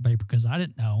on toilet paper because I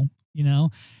didn't know,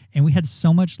 and we had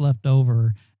so much left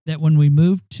over that when we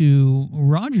moved to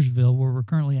Rogersville, where we're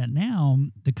currently at now,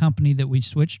 the company that we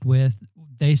switched with,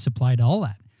 they supplied all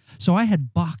that. So I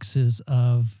had boxes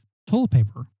of toilet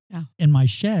paper in my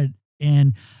shed.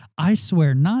 And I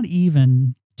swear, not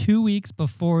even 2 weeks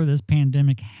before this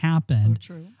pandemic happened,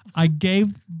 So true. I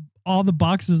gave all the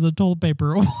boxes of toilet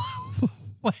paper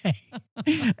away.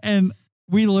 And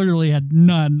we literally had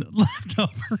none left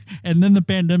over. And then the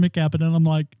pandemic happened, and I'm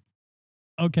like,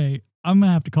 okay, I'm going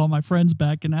to have to call my friends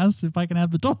back and ask if I can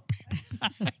have the toilet paper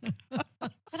back.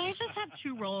 But I just have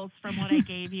 2 rolls from what I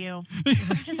gave you.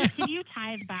 Can you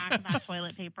tithe back that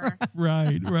toilet paper?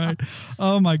 Right.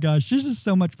 Oh, my gosh. This is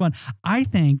so much fun. I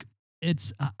think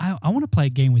it's I want to play a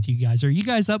game with you guys. Are you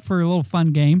guys up for a little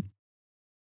fun game?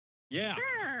 Yeah.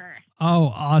 Sure. Oh,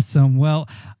 awesome. Well,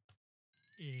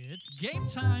 it's game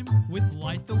time with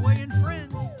Light the Way and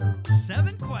Friends.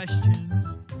 7 questions.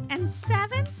 And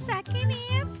 7-second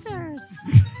answers.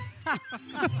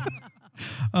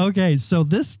 Okay, so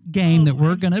this game that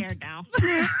we're I'm going to scared now.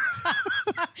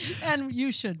 And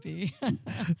you should be.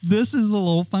 this is a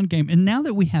little fun game. And now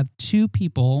that we have 2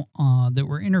 people that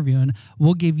we're interviewing,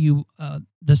 we'll give you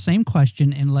the same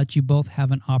question and let you both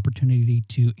have an opportunity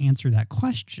to answer that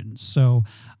question. So,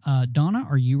 Donna,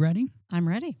 are you ready? I'm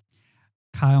ready.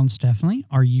 Kyle and Stephanie,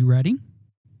 are you ready?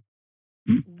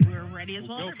 We're ready as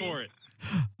well. Go for it.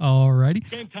 All righty.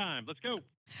 Game time. Let's go.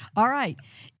 All right.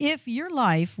 If your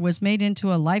life was made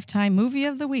into a Lifetime Movie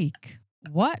of the Week,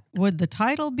 what would the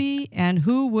title be and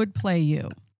who would play you?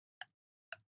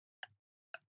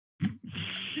 Oh,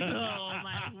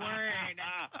 my word.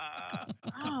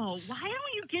 Oh, why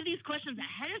don't you give these questions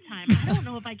ahead of time? I don't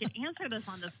know if I can answer this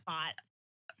on the spot.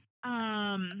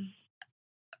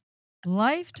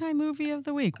 Lifetime Movie of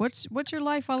the Week. What's your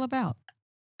life all about?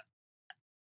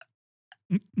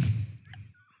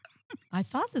 I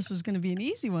thought this was going to be an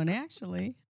easy one,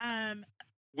 actually.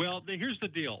 Well, here's the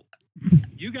deal.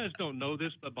 You guys don't know this,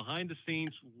 but behind the scenes,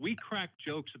 we crack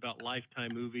jokes about Lifetime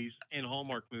movies and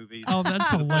Hallmark movies. Oh,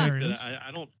 that's To the point hilarious. that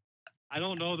I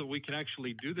don't know that we could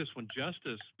actually do this one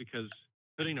justice because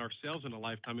putting ourselves in a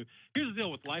Lifetime movie. Here's the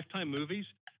deal with Lifetime movies.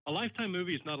 A Lifetime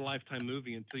movie is not a Lifetime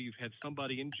movie until you've had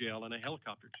somebody in jail and a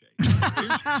helicopter chase.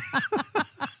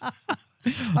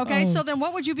 Okay, Oh. so then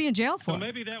what would you be in jail So for?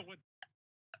 maybe that would.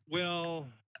 Well,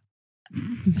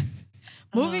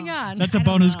 Moving on. That's a I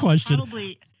don't bonus know. question.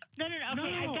 Probably. No. Okay, No.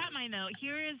 I've got my note.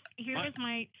 Here is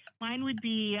mine would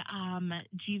be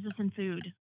Jesus and food.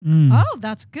 Mm. Oh,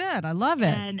 that's good. I love it.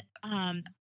 And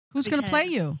Who's going to play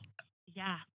because- you?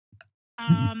 yeah.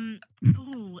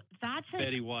 Ooh, that's a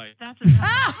Betty White. that's a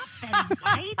tough one. Betty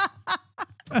White.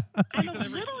 I'm a Everybody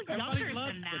little younger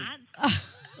loves than Betty. that.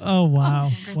 Oh,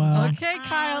 wow. Wow. Okay,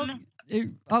 Kyle.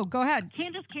 Oh, go ahead.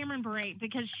 Candace Cameron Bure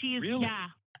because she's Really? yeah.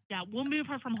 We'll move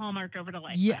her from Hallmark over to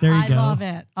Life. Yeah, There you I go. love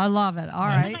it. I love it. All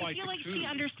Nice. right. I Like feel the like she two.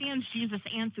 understands Jesus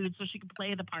and food, so she could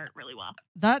play the part really well.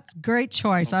 That's great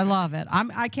choice. I Okay. love it.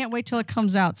 I can't wait till it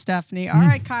comes out, Stephanie. All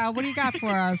right, Kyle, what do you got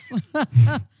for us?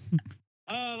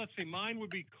 Let's see. Mine would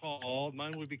be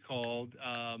called.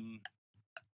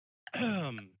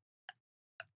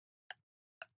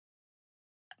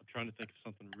 I'm trying to think of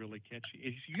something really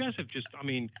catchy. You guys have just. I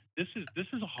mean, this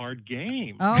is a hard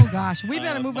game. Oh gosh, we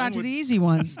better move Mine on to would- the easy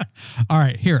ones. All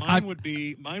right, here. Mine would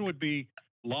be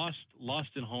Lost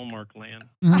in Hallmark Land,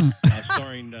 Mm.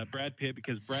 starring Brad Pitt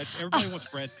because everybody wants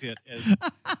Brad Pitt as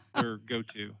their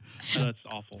go-to. That's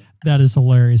awful. That is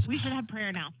hilarious. We should have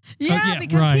prayer now. Yeah, yeah,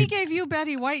 because he right. gave you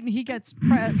Betty White and he gets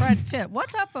Brad Pitt.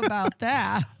 What's up about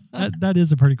that? That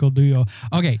is a pretty cool duo.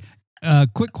 Okay,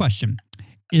 quick question.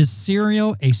 Is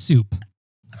cereal a soup?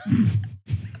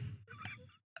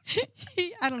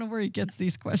 I don't know where he gets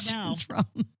these questions from.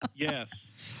 Yes,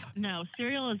 No,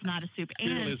 cereal is not a soup.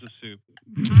 cereal And is a soup.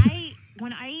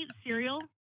 when I eat cereal,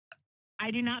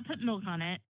 I do not put milk on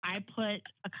it. I put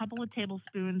a couple of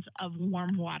tablespoons of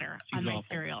warm water She's on my awful.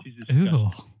 cereal. She's disgusting. Ew.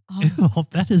 Oh, Ew,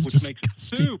 that is Which disgusting. makes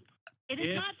soup. It is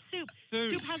It's not soup.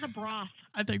 Soup. Soup has a broth.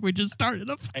 I think we just started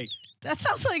a that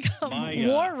sounds like My,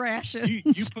 war rations.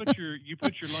 You put your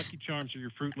Lucky Charms or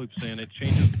your Fruit Loops in. It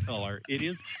changes the color. It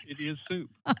is soup.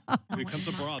 It becomes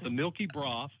a not broth, a soup. milky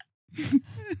broth.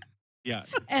 Yeah.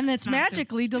 And it's Not soup.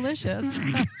 magically delicious.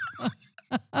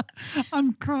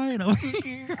 I'm crying over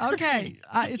here. Okay,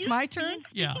 Have it's you my seen- turn.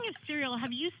 Yeah. Speaking of cereal,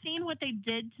 have you seen what they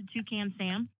did to Toucan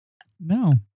Sam?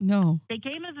 No. No. They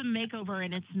gave him a makeover,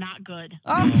 and it's not good.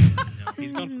 Oh. No,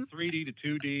 he's gone from 3D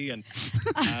to 2D, and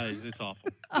it's awful.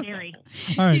 Scary.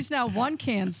 All right. He's now one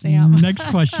can, Sam. Next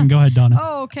question. Go ahead, Donna.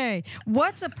 Oh, okay.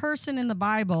 What's a person in the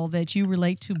Bible that you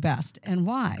relate to best and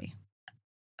why?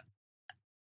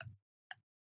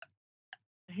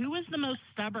 Who was the most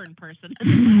stubborn person in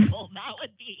the Bible? That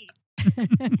would be.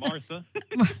 Martha.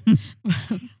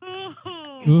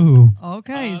 Oh. Ooh.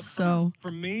 Okay, so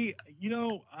For me,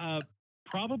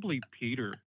 probably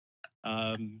Peter.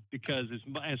 Because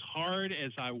as hard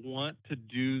as I want to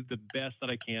do the best that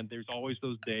I can, there's always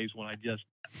those days when I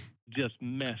just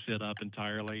mess it up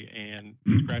entirely and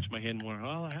scratch my head and wonder,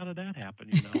 oh, how did that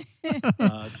happen?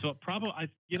 So probably,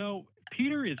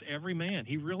 Peter is every man.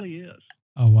 He really is.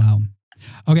 Oh, wow.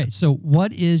 Okay, so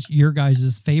what is your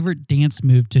guys' favorite dance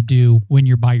move to do when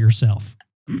you're by yourself?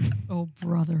 oh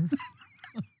brother.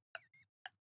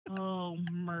 Oh,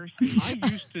 mercy. I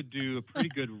used to do a pretty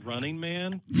good running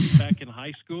man back in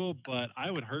high school, but I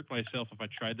would hurt myself if I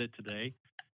tried that today.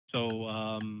 So,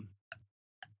 I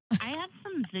have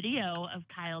some video of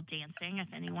Kyle dancing if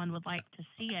anyone would like to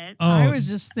see it. Oh, I was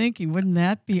just thinking, wouldn't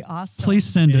that be awesome? please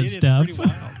send it, is Steph. pretty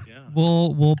wild, yeah.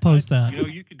 We'll post that.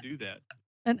 You could do that.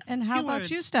 And how about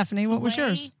Keyword, you, Stephanie? What was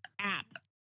yours? Play App.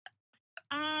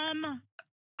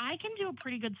 I can do a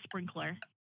pretty good sprinkler.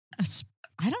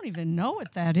 I don't even know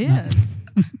what that No. is.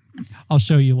 I'll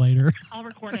show you later. I'll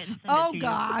record it and send Oh it to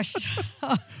gosh.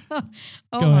 oh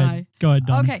Go my. ahead. Go ahead,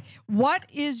 Donna. Okay. What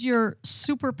is your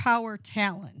superpower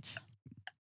talent?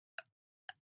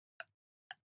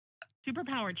 you.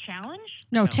 Superpower challenge?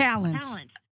 No, No. talent.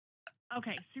 Talent.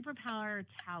 Okay, superpower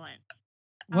talent.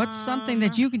 What's something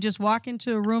that you can just walk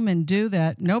into a room and do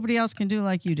that nobody else can do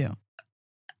like you do?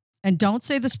 And don't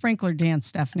say the sprinkler dance,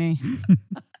 Stephanie.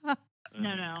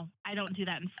 No, I don't do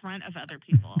that in front of other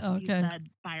people. You Okay. said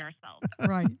by ourselves.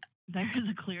 Right. There is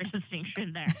a clear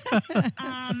distinction there.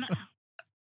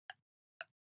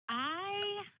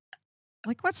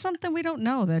 Like, what's something we don't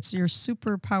know that's your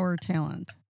superpower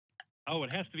talent? Oh,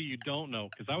 it has to be you don't know,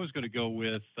 because I was going to go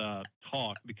with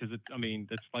talk, because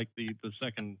that's like the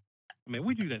second.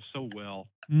 We do that so well.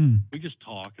 Mm. We just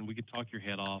talk, and we can talk your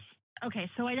head off. Okay,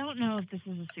 so I don't know if this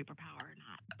is a superpower or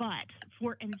not, but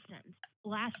for instance,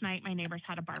 last night my neighbors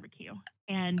had a barbecue,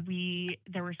 and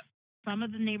there were some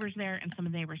of the neighbors there and some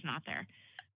of the neighbors not there.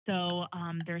 So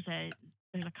there's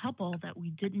a couple that we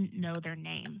didn't know their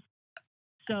names.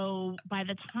 So by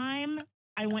the time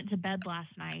I went to bed last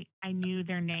night, I knew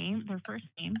their first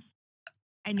names,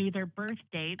 I knew their birth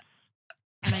dates,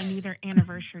 and I knew their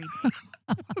anniversary date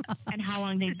and how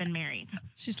long they've been married.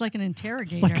 She's like an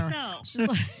interrogator. So She's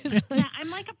like, yeah, I'm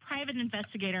like a private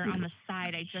investigator on the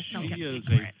side. I just don't She get is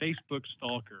paid for a it. Facebook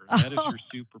stalker. That is Oh.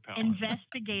 your superpower.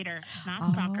 Investigator,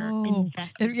 not stalker. Oh.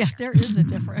 Investigator. yeah, there is a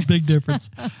difference. Big difference.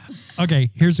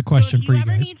 Okay, here's a So question if for you you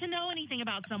ever guys. need to know anything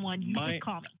about someone, you My- just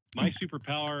call me. My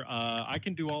superpower, I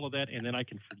can do all of that, and then I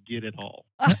can forget it all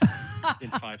in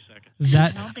 5 seconds. I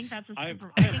That don't think that's a I- super.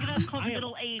 I think that's called I am-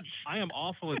 middle age. I am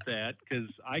awful at that, because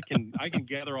I can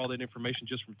gather all that information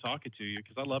just from talking to you,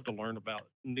 because I love to learn about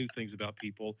new things about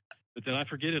people, but then I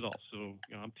forget it all. So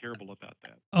I'm terrible about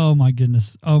that. oh my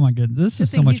goodness. Oh my goodness. This Good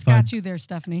is so thing much he's fun. got you there,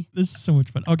 Stephanie. This is so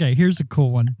much fun. Okay, here's a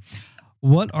cool one.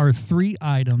 What are 3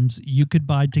 items you could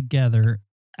buy together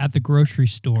at the grocery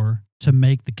store to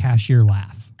make the cashier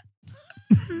laugh?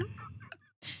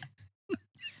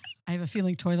 I have a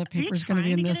feeling toilet Are you paper is going to be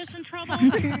trying in to this. get us in trouble?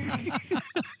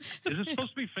 Is it supposed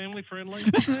to be family friendly?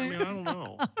 I don't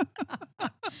know.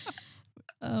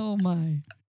 Oh my.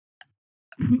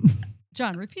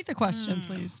 John, repeat the question,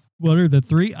 please. What are the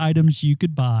 3 items you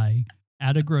could buy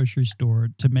at a grocery store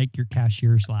to make your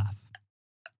cashiers laugh?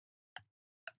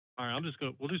 All right, I'll just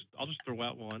throw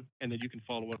out one, and then you can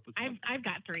follow up with one. I've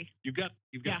got 3. You've got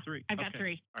Yeah, 3. I've got Okay.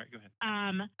 3. All right, go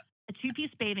ahead. A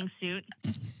 2-piece bathing suit,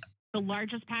 the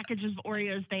largest package of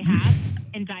Oreos they have,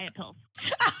 and diet pills.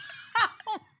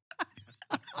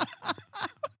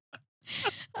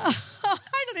 I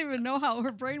don't even know how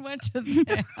her brain went to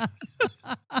that.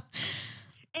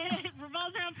 And it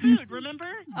revolves around food. Remember?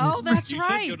 Oh, that's You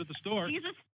right. said go to the store.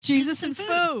 Jesus and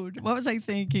food. What was I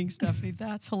thinking, Stephanie?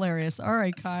 That's hilarious. All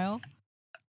right, Kyle.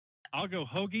 I'll go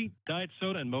hoagie, diet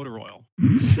soda, and motor oil.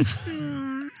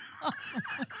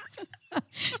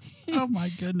 Oh my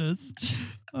goodness.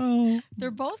 Oh.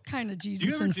 They're both kind of Do you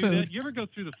Jesus ever and do food. that? You ever go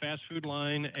through the fast food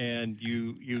line and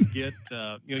you get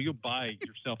you'll buy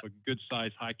yourself a good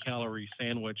size high calorie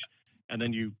sandwich, and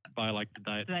then you buy like the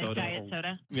diet The soda. diet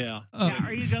soda. Yeah, Yeah,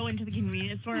 or you go into the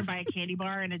convenience store and buy a candy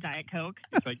bar and a Diet Coke.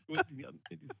 it's like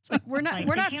Like we're not Like,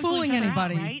 we're they not cancel fooling each other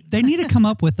out, anybody. right? They need to come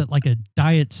up with it like a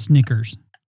diet Snickers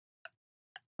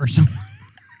or something.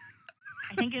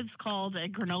 I think it's called a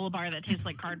granola bar that tastes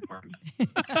like cardboard.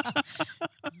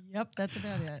 Yep, that's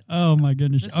about it. Oh my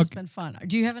goodness. This has Okay. been fun.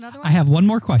 Do you have another one? I have one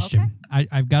more question.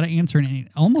 I've got to answer it, and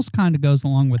it almost kind of goes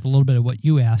along with a little bit of what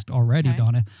you asked already, Okay.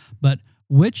 Donna. But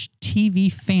which TV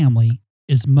family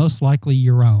is most likely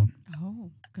your own?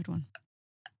 Oh, good one.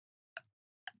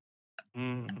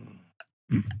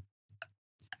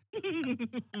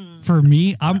 For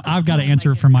me, I've got to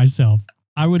answer it for myself.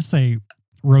 I would say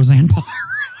Roseanne Barr.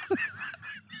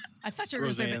 I thought you were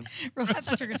going to say Roseanne. I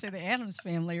thought you were going to say the Addams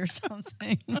Family or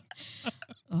something.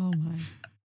 Oh my.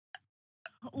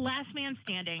 Last man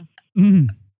standing. Mm.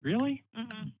 Really?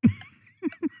 Hmm.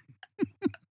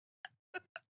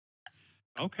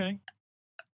 Okay.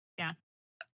 Yeah.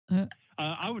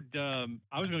 I was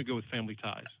going to go with Family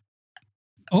Ties.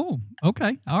 Oh,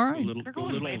 okay. All Go a right. little, We're go a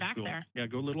going little way old back school. there. Yeah,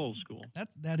 go a little old school.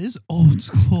 That is old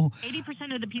school.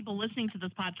 80% of the people listening to this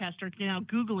podcast are now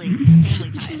Googling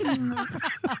Family Ties.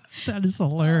 That is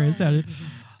hilarious. Oh, That my is. goodness.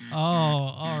 Oh,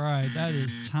 all right. That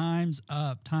is time's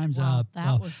up. Time's Wow, up. that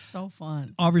Well, was so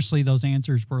fun. obviously, those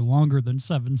answers were longer than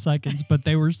 7 seconds, but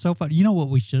they were so fun. You know what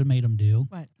we should have made them do?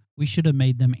 What? We should have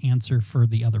made them answer for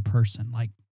the other person. Like,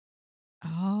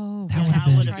 Oh, That yeah, would've I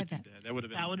been- would That try Could do that. That would have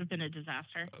been. That would have been a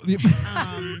disaster. yeah,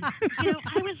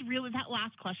 I was really, that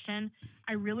last question,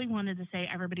 I really wanted to say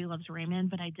everybody loves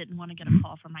Raymond, but I didn't want to get a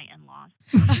call from my in-laws.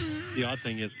 The odd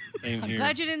thing is, same I'm here.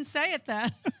 glad you didn't say it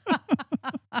then.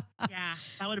 Yeah,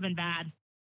 that would have been bad.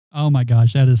 oh my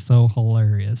gosh, that is so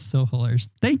hilarious. So hilarious.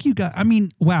 Thank you, guys. I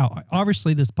mean, wow.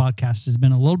 Obviously, this podcast has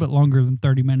been a little bit longer than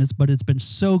 30 minutes, but it's been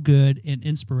so good and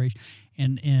inspiration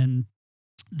and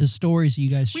the stories you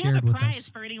guys We shared have a with prize us.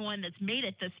 for anyone that's made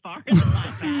it this far in the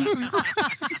podcast.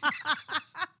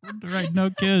 Right. No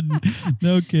kidding.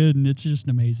 No kidding. It's just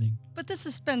amazing. But this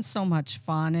has been so much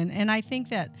fun. And I think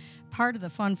that part of the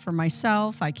fun for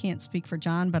myself, I can't speak for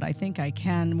John, but I think I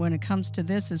can when it comes to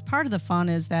this, is part of the fun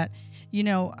is that,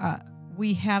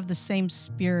 we have the same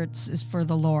spirits as for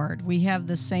the Lord. We have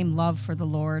the same love for the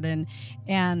Lord, and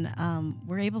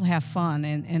we're able to have fun.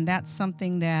 And that's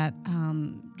something that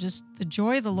just the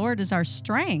joy of the Lord is our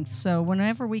strength. So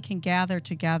whenever we can gather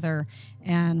together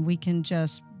and we can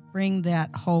just bring that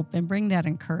hope and bring that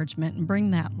encouragement and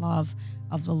bring that love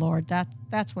of the Lord,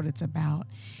 that's what it's about.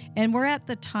 And we're at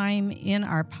the time in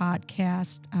our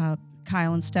podcast,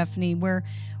 Kyle and Stephanie, where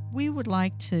we would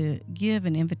like to give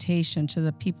an invitation to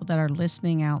the people that are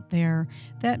listening out there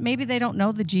that maybe they don't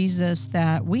know the Jesus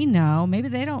that we know. Maybe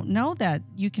they don't know that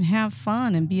you can have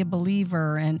fun and be a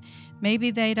believer. And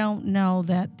maybe they don't know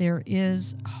that there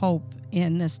is hope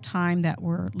in this time that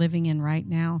we're living in right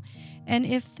now. And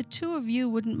if the two of you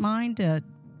wouldn't mind,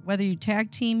 whether you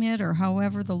tag team it or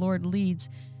however the Lord leads,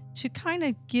 to kind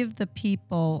of give the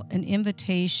people an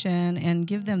invitation and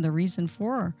give them the reason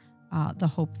for the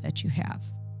hope that you have.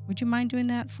 Would you mind doing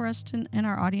that for us and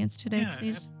our audience today, Yeah,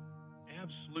 please?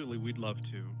 Absolutely, we'd love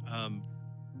to.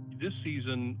 This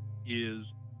season is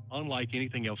unlike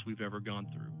anything else we've ever gone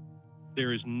through.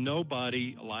 There is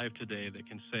nobody alive today that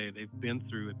can say they've been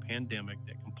through a pandemic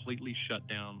that completely shut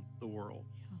down the world.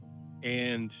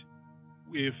 And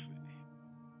if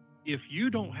you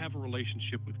don't have a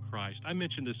relationship with Christ, I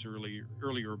mentioned this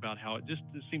earlier about how it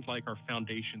seems like our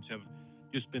foundations have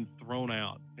just been thrown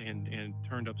out and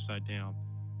turned upside down.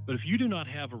 But if you do not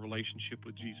have a relationship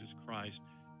with Jesus Christ,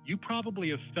 you probably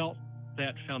have felt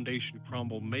that foundation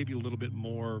crumble maybe a little bit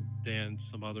more than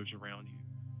some others around you.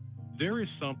 There is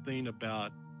something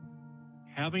about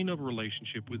having a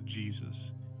relationship with Jesus,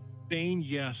 saying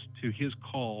yes to his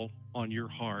call on your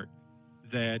heart,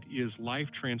 that is life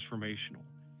transformational.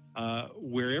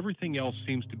 Where everything else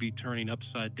seems to be turning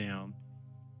upside down,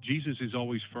 Jesus is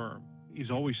always firm.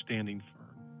 He's always standing firm.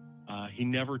 He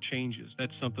never changes.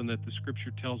 That's something that the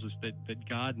scripture tells us, that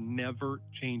God never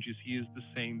changes. He is the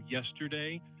same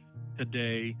yesterday,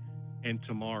 today, and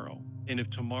tomorrow. And if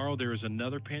tomorrow there is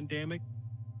another pandemic,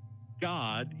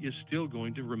 God is still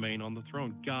going to remain on the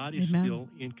throne. God is Amen. still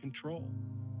in control.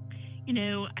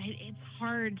 It's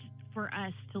hard for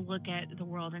us to look at the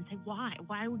world and say, why?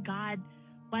 Why would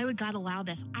God allow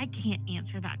this? I can't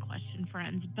answer that question,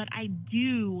 friends, but I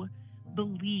do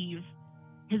believe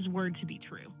his word to be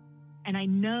true. And I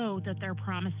know that there are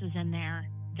promises in there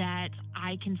that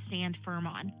I can stand firm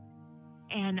on.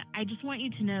 And I just want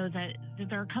you to know that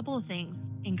there are a couple of things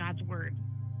in God's word.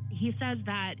 He says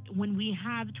that when we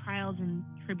have trials and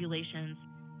tribulations,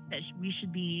 that we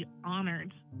should be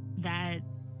honored that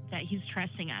he's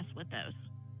trusting us with those.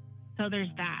 So there's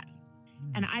that.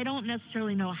 And I don't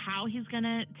necessarily know how he's going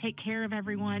to take care of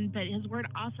everyone, but his word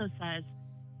also says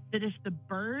that if the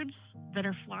birds that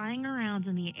are flying around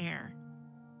in the air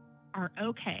are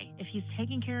okay, if he's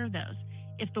taking care of those,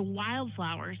 if the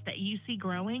wildflowers that you see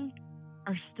growing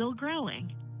are still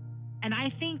growing. And I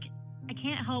think I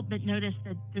can't help but notice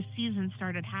that the season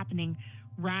started happening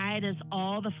right as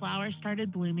all the flowers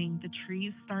started blooming, the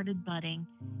trees started budding,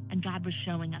 and God was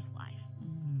showing us life.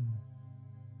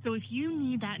 So if you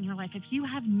need that in your life, if you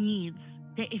have needs,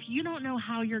 that if you don't know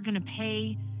how you're going to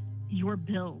pay your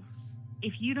bills,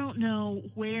 if you don't know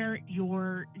where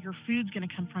your food's going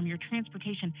to come from, your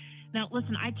transportation. Now,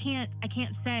 listen, I can't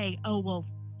say, oh, well,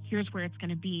 here's where it's going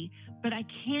to be. But I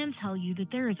can tell you that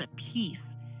there is a peace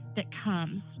that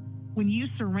comes when you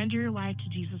surrender your life to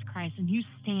Jesus Christ and you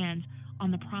stand on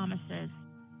the promises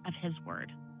of his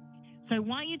word. So I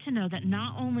want you to know that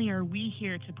not only are we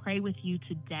here to pray with you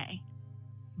today,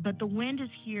 but the Wind is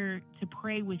here to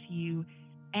pray with you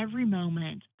every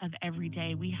moment of every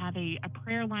day. We have a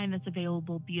prayer line that's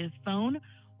available via phone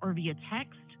or via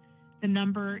text. The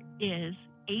number is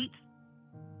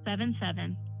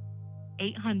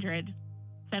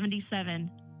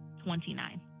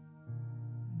 877-800-7729.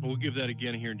 We'll give that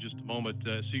again here in just a moment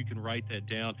so you can write that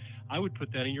down. I would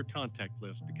put that in your contact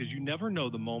list because you never know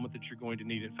the moment that you're going to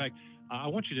need it. In fact, I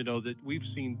want you to know that we've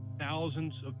seen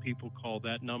thousands of people call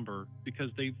that number because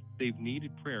they've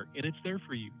needed prayer, and it's there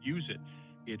for you. Use it.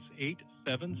 It's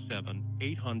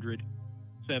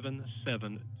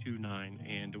 877-800-7729,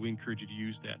 and we encourage you to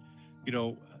use that. You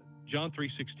know, John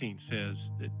 3:16 says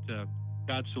that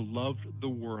God so loved the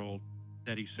world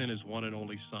that he sent his one and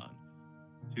only Son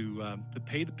to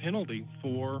pay the penalty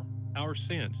for our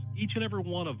sins. Each and every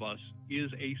one of us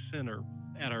is a sinner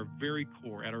at our very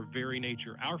core, at our very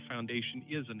nature. Our foundation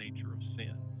is a nature of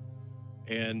sin.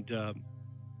 And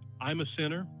I'm a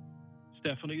sinner.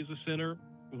 Stephanie is a sinner.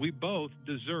 We both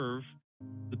deserve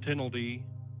the penalty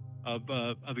of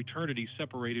eternity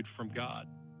separated from God.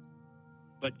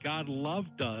 But God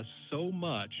loved us so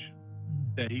much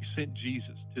that he sent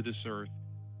Jesus to this earth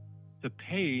to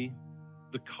pay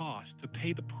the cost, to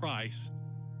pay the price,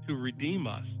 to redeem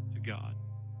us to God.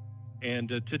 And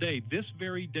today, this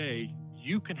very day,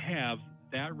 you can have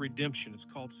that redemption. It's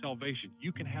called salvation.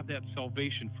 You can have that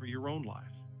salvation for your own life.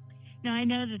 Now, I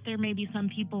know that there may be some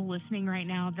people listening right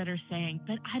now that are saying,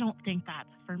 but I don't think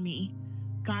that's for me.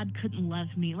 God couldn't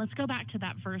love me. Let's go back to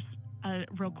that verse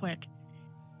real quick.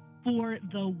 For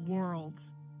the world.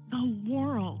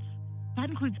 That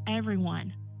includes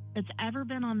everyone that's ever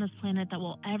been on this planet, that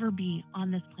will ever be on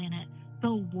this planet.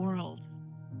 The world.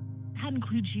 That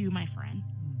includes you, my friend.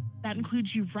 That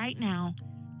includes you right now,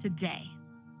 today.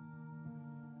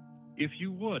 If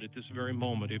you would, at this very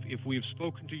moment, if we've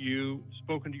spoken to you,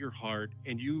 spoken to your heart,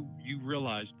 and you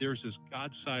realize there's this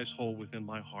God-sized hole within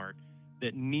my heart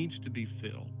that needs to be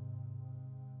filled,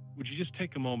 would you just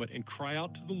take a moment and cry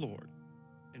out to the Lord?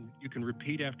 And you can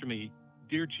repeat after me,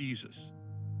 Dear Jesus,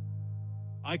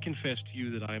 I confess to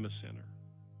you that I am a sinner.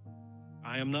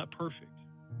 I am not perfect,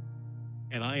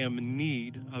 and I am in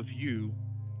need of you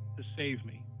to save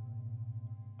me.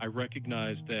 I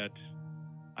recognize that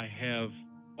I have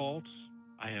faults,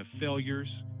 I have failures,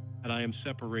 and I am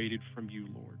separated from you,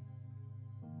 Lord.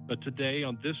 But today,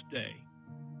 on this day,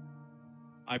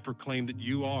 I proclaim that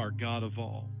you are God of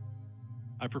all.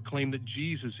 I proclaim that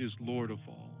Jesus is Lord of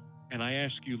all. And I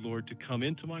ask you, Lord, to come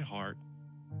into my heart,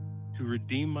 to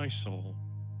redeem my soul,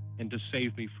 and to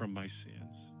save me from my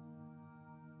sins.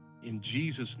 In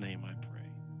Jesus' name I pray.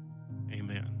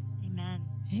 Amen. Amen.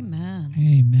 Amen.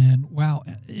 Amen. Wow.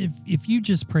 If you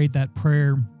just prayed that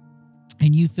prayer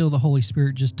and you feel the Holy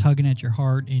Spirit just tugging at your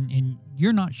heart and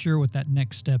you're not sure what that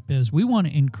next step is, we want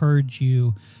to encourage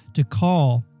you to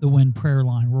call the Wind prayer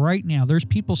line right now. There's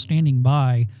people standing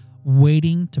by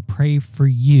waiting to pray for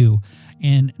you.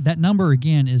 And that number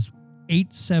again is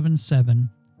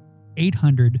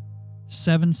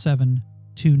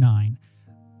 877-800-7729.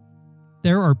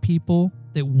 There are people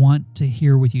that want to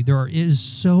hear with you. It is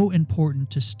so important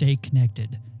to stay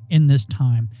connected in this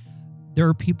time. There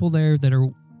are people there that are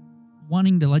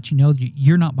wanting to let you know that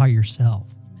you're not by yourself.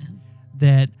 Amen.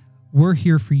 That we're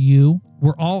here for you.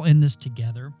 We're all in this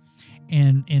together.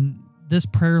 And this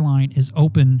prayer line is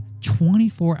open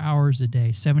 24 hours a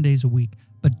day, 7 days a week.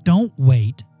 But don't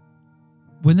wait.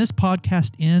 When this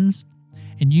podcast ends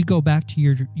and you go back to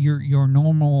your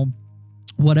normal,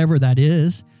 whatever that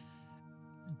is,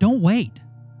 don't wait.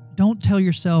 Don't tell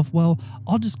yourself, well,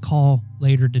 I'll just call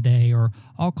later today or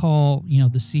I'll call,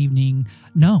 this evening.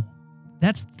 No,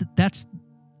 that's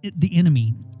the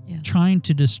enemy trying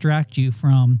to distract you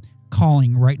from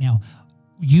calling right now.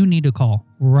 You need to call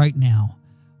right now.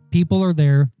 People are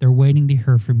there. They're waiting to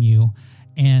hear from you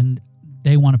and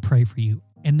they want to pray for you.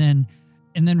 And then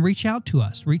and then reach out to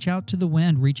us. Reach out to the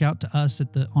Wind. Reach out to us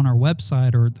on our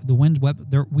website or the Wind's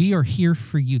web. We are here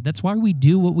for you. That's why we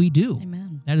do what we do.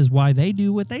 Amen. That is why they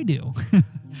do what they do.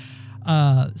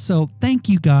 So thank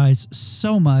you guys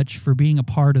so much for being a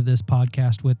part of this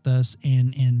podcast with us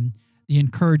and the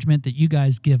encouragement that you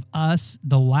guys give us,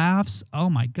 the laughs. Oh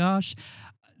my gosh.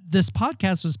 This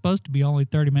podcast was supposed to be only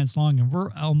 30 minutes long, and we're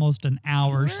almost an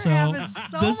hour. We're so having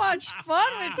so much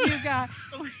fun with you guys.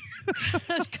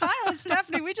 Kyle and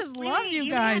Stephanie, we just love you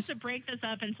guys. Have to break this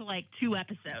up into like 2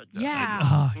 episodes.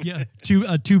 Yeah. Yeah.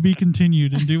 To be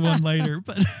continued and do one later.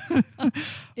 But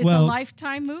It's a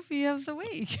lifetime movie of the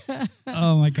week.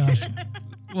 Oh my gosh.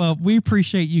 Well, we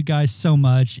appreciate you guys so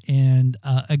much. And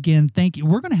again, thank you.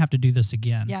 We're going to have to do this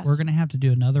again. Yes. We're going to have to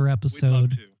do another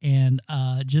episode and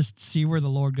just see where the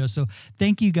Lord goes. So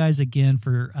thank you guys again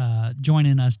for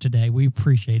joining us today. We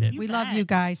appreciate it. We love you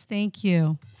guys. Thank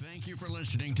you. Thank you for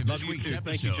listening to Love this you week's too.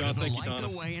 Thank you, episode John. of the Thank you, Light the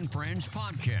Donna. Way and Friends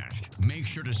podcast. Make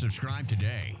sure to subscribe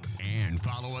today and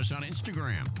follow us on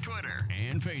Instagram, Twitter,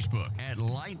 and Facebook at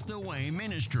Light the Way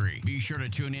Ministry. Be sure to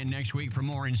tune in next week for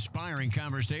more inspiring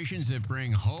conversations that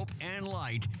bring hope and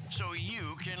light so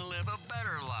you can live a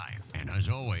better life. And as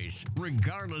always,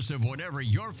 regardless of whatever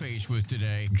you're faced with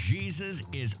today, Jesus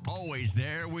is always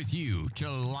there with you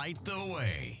to light the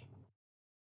way.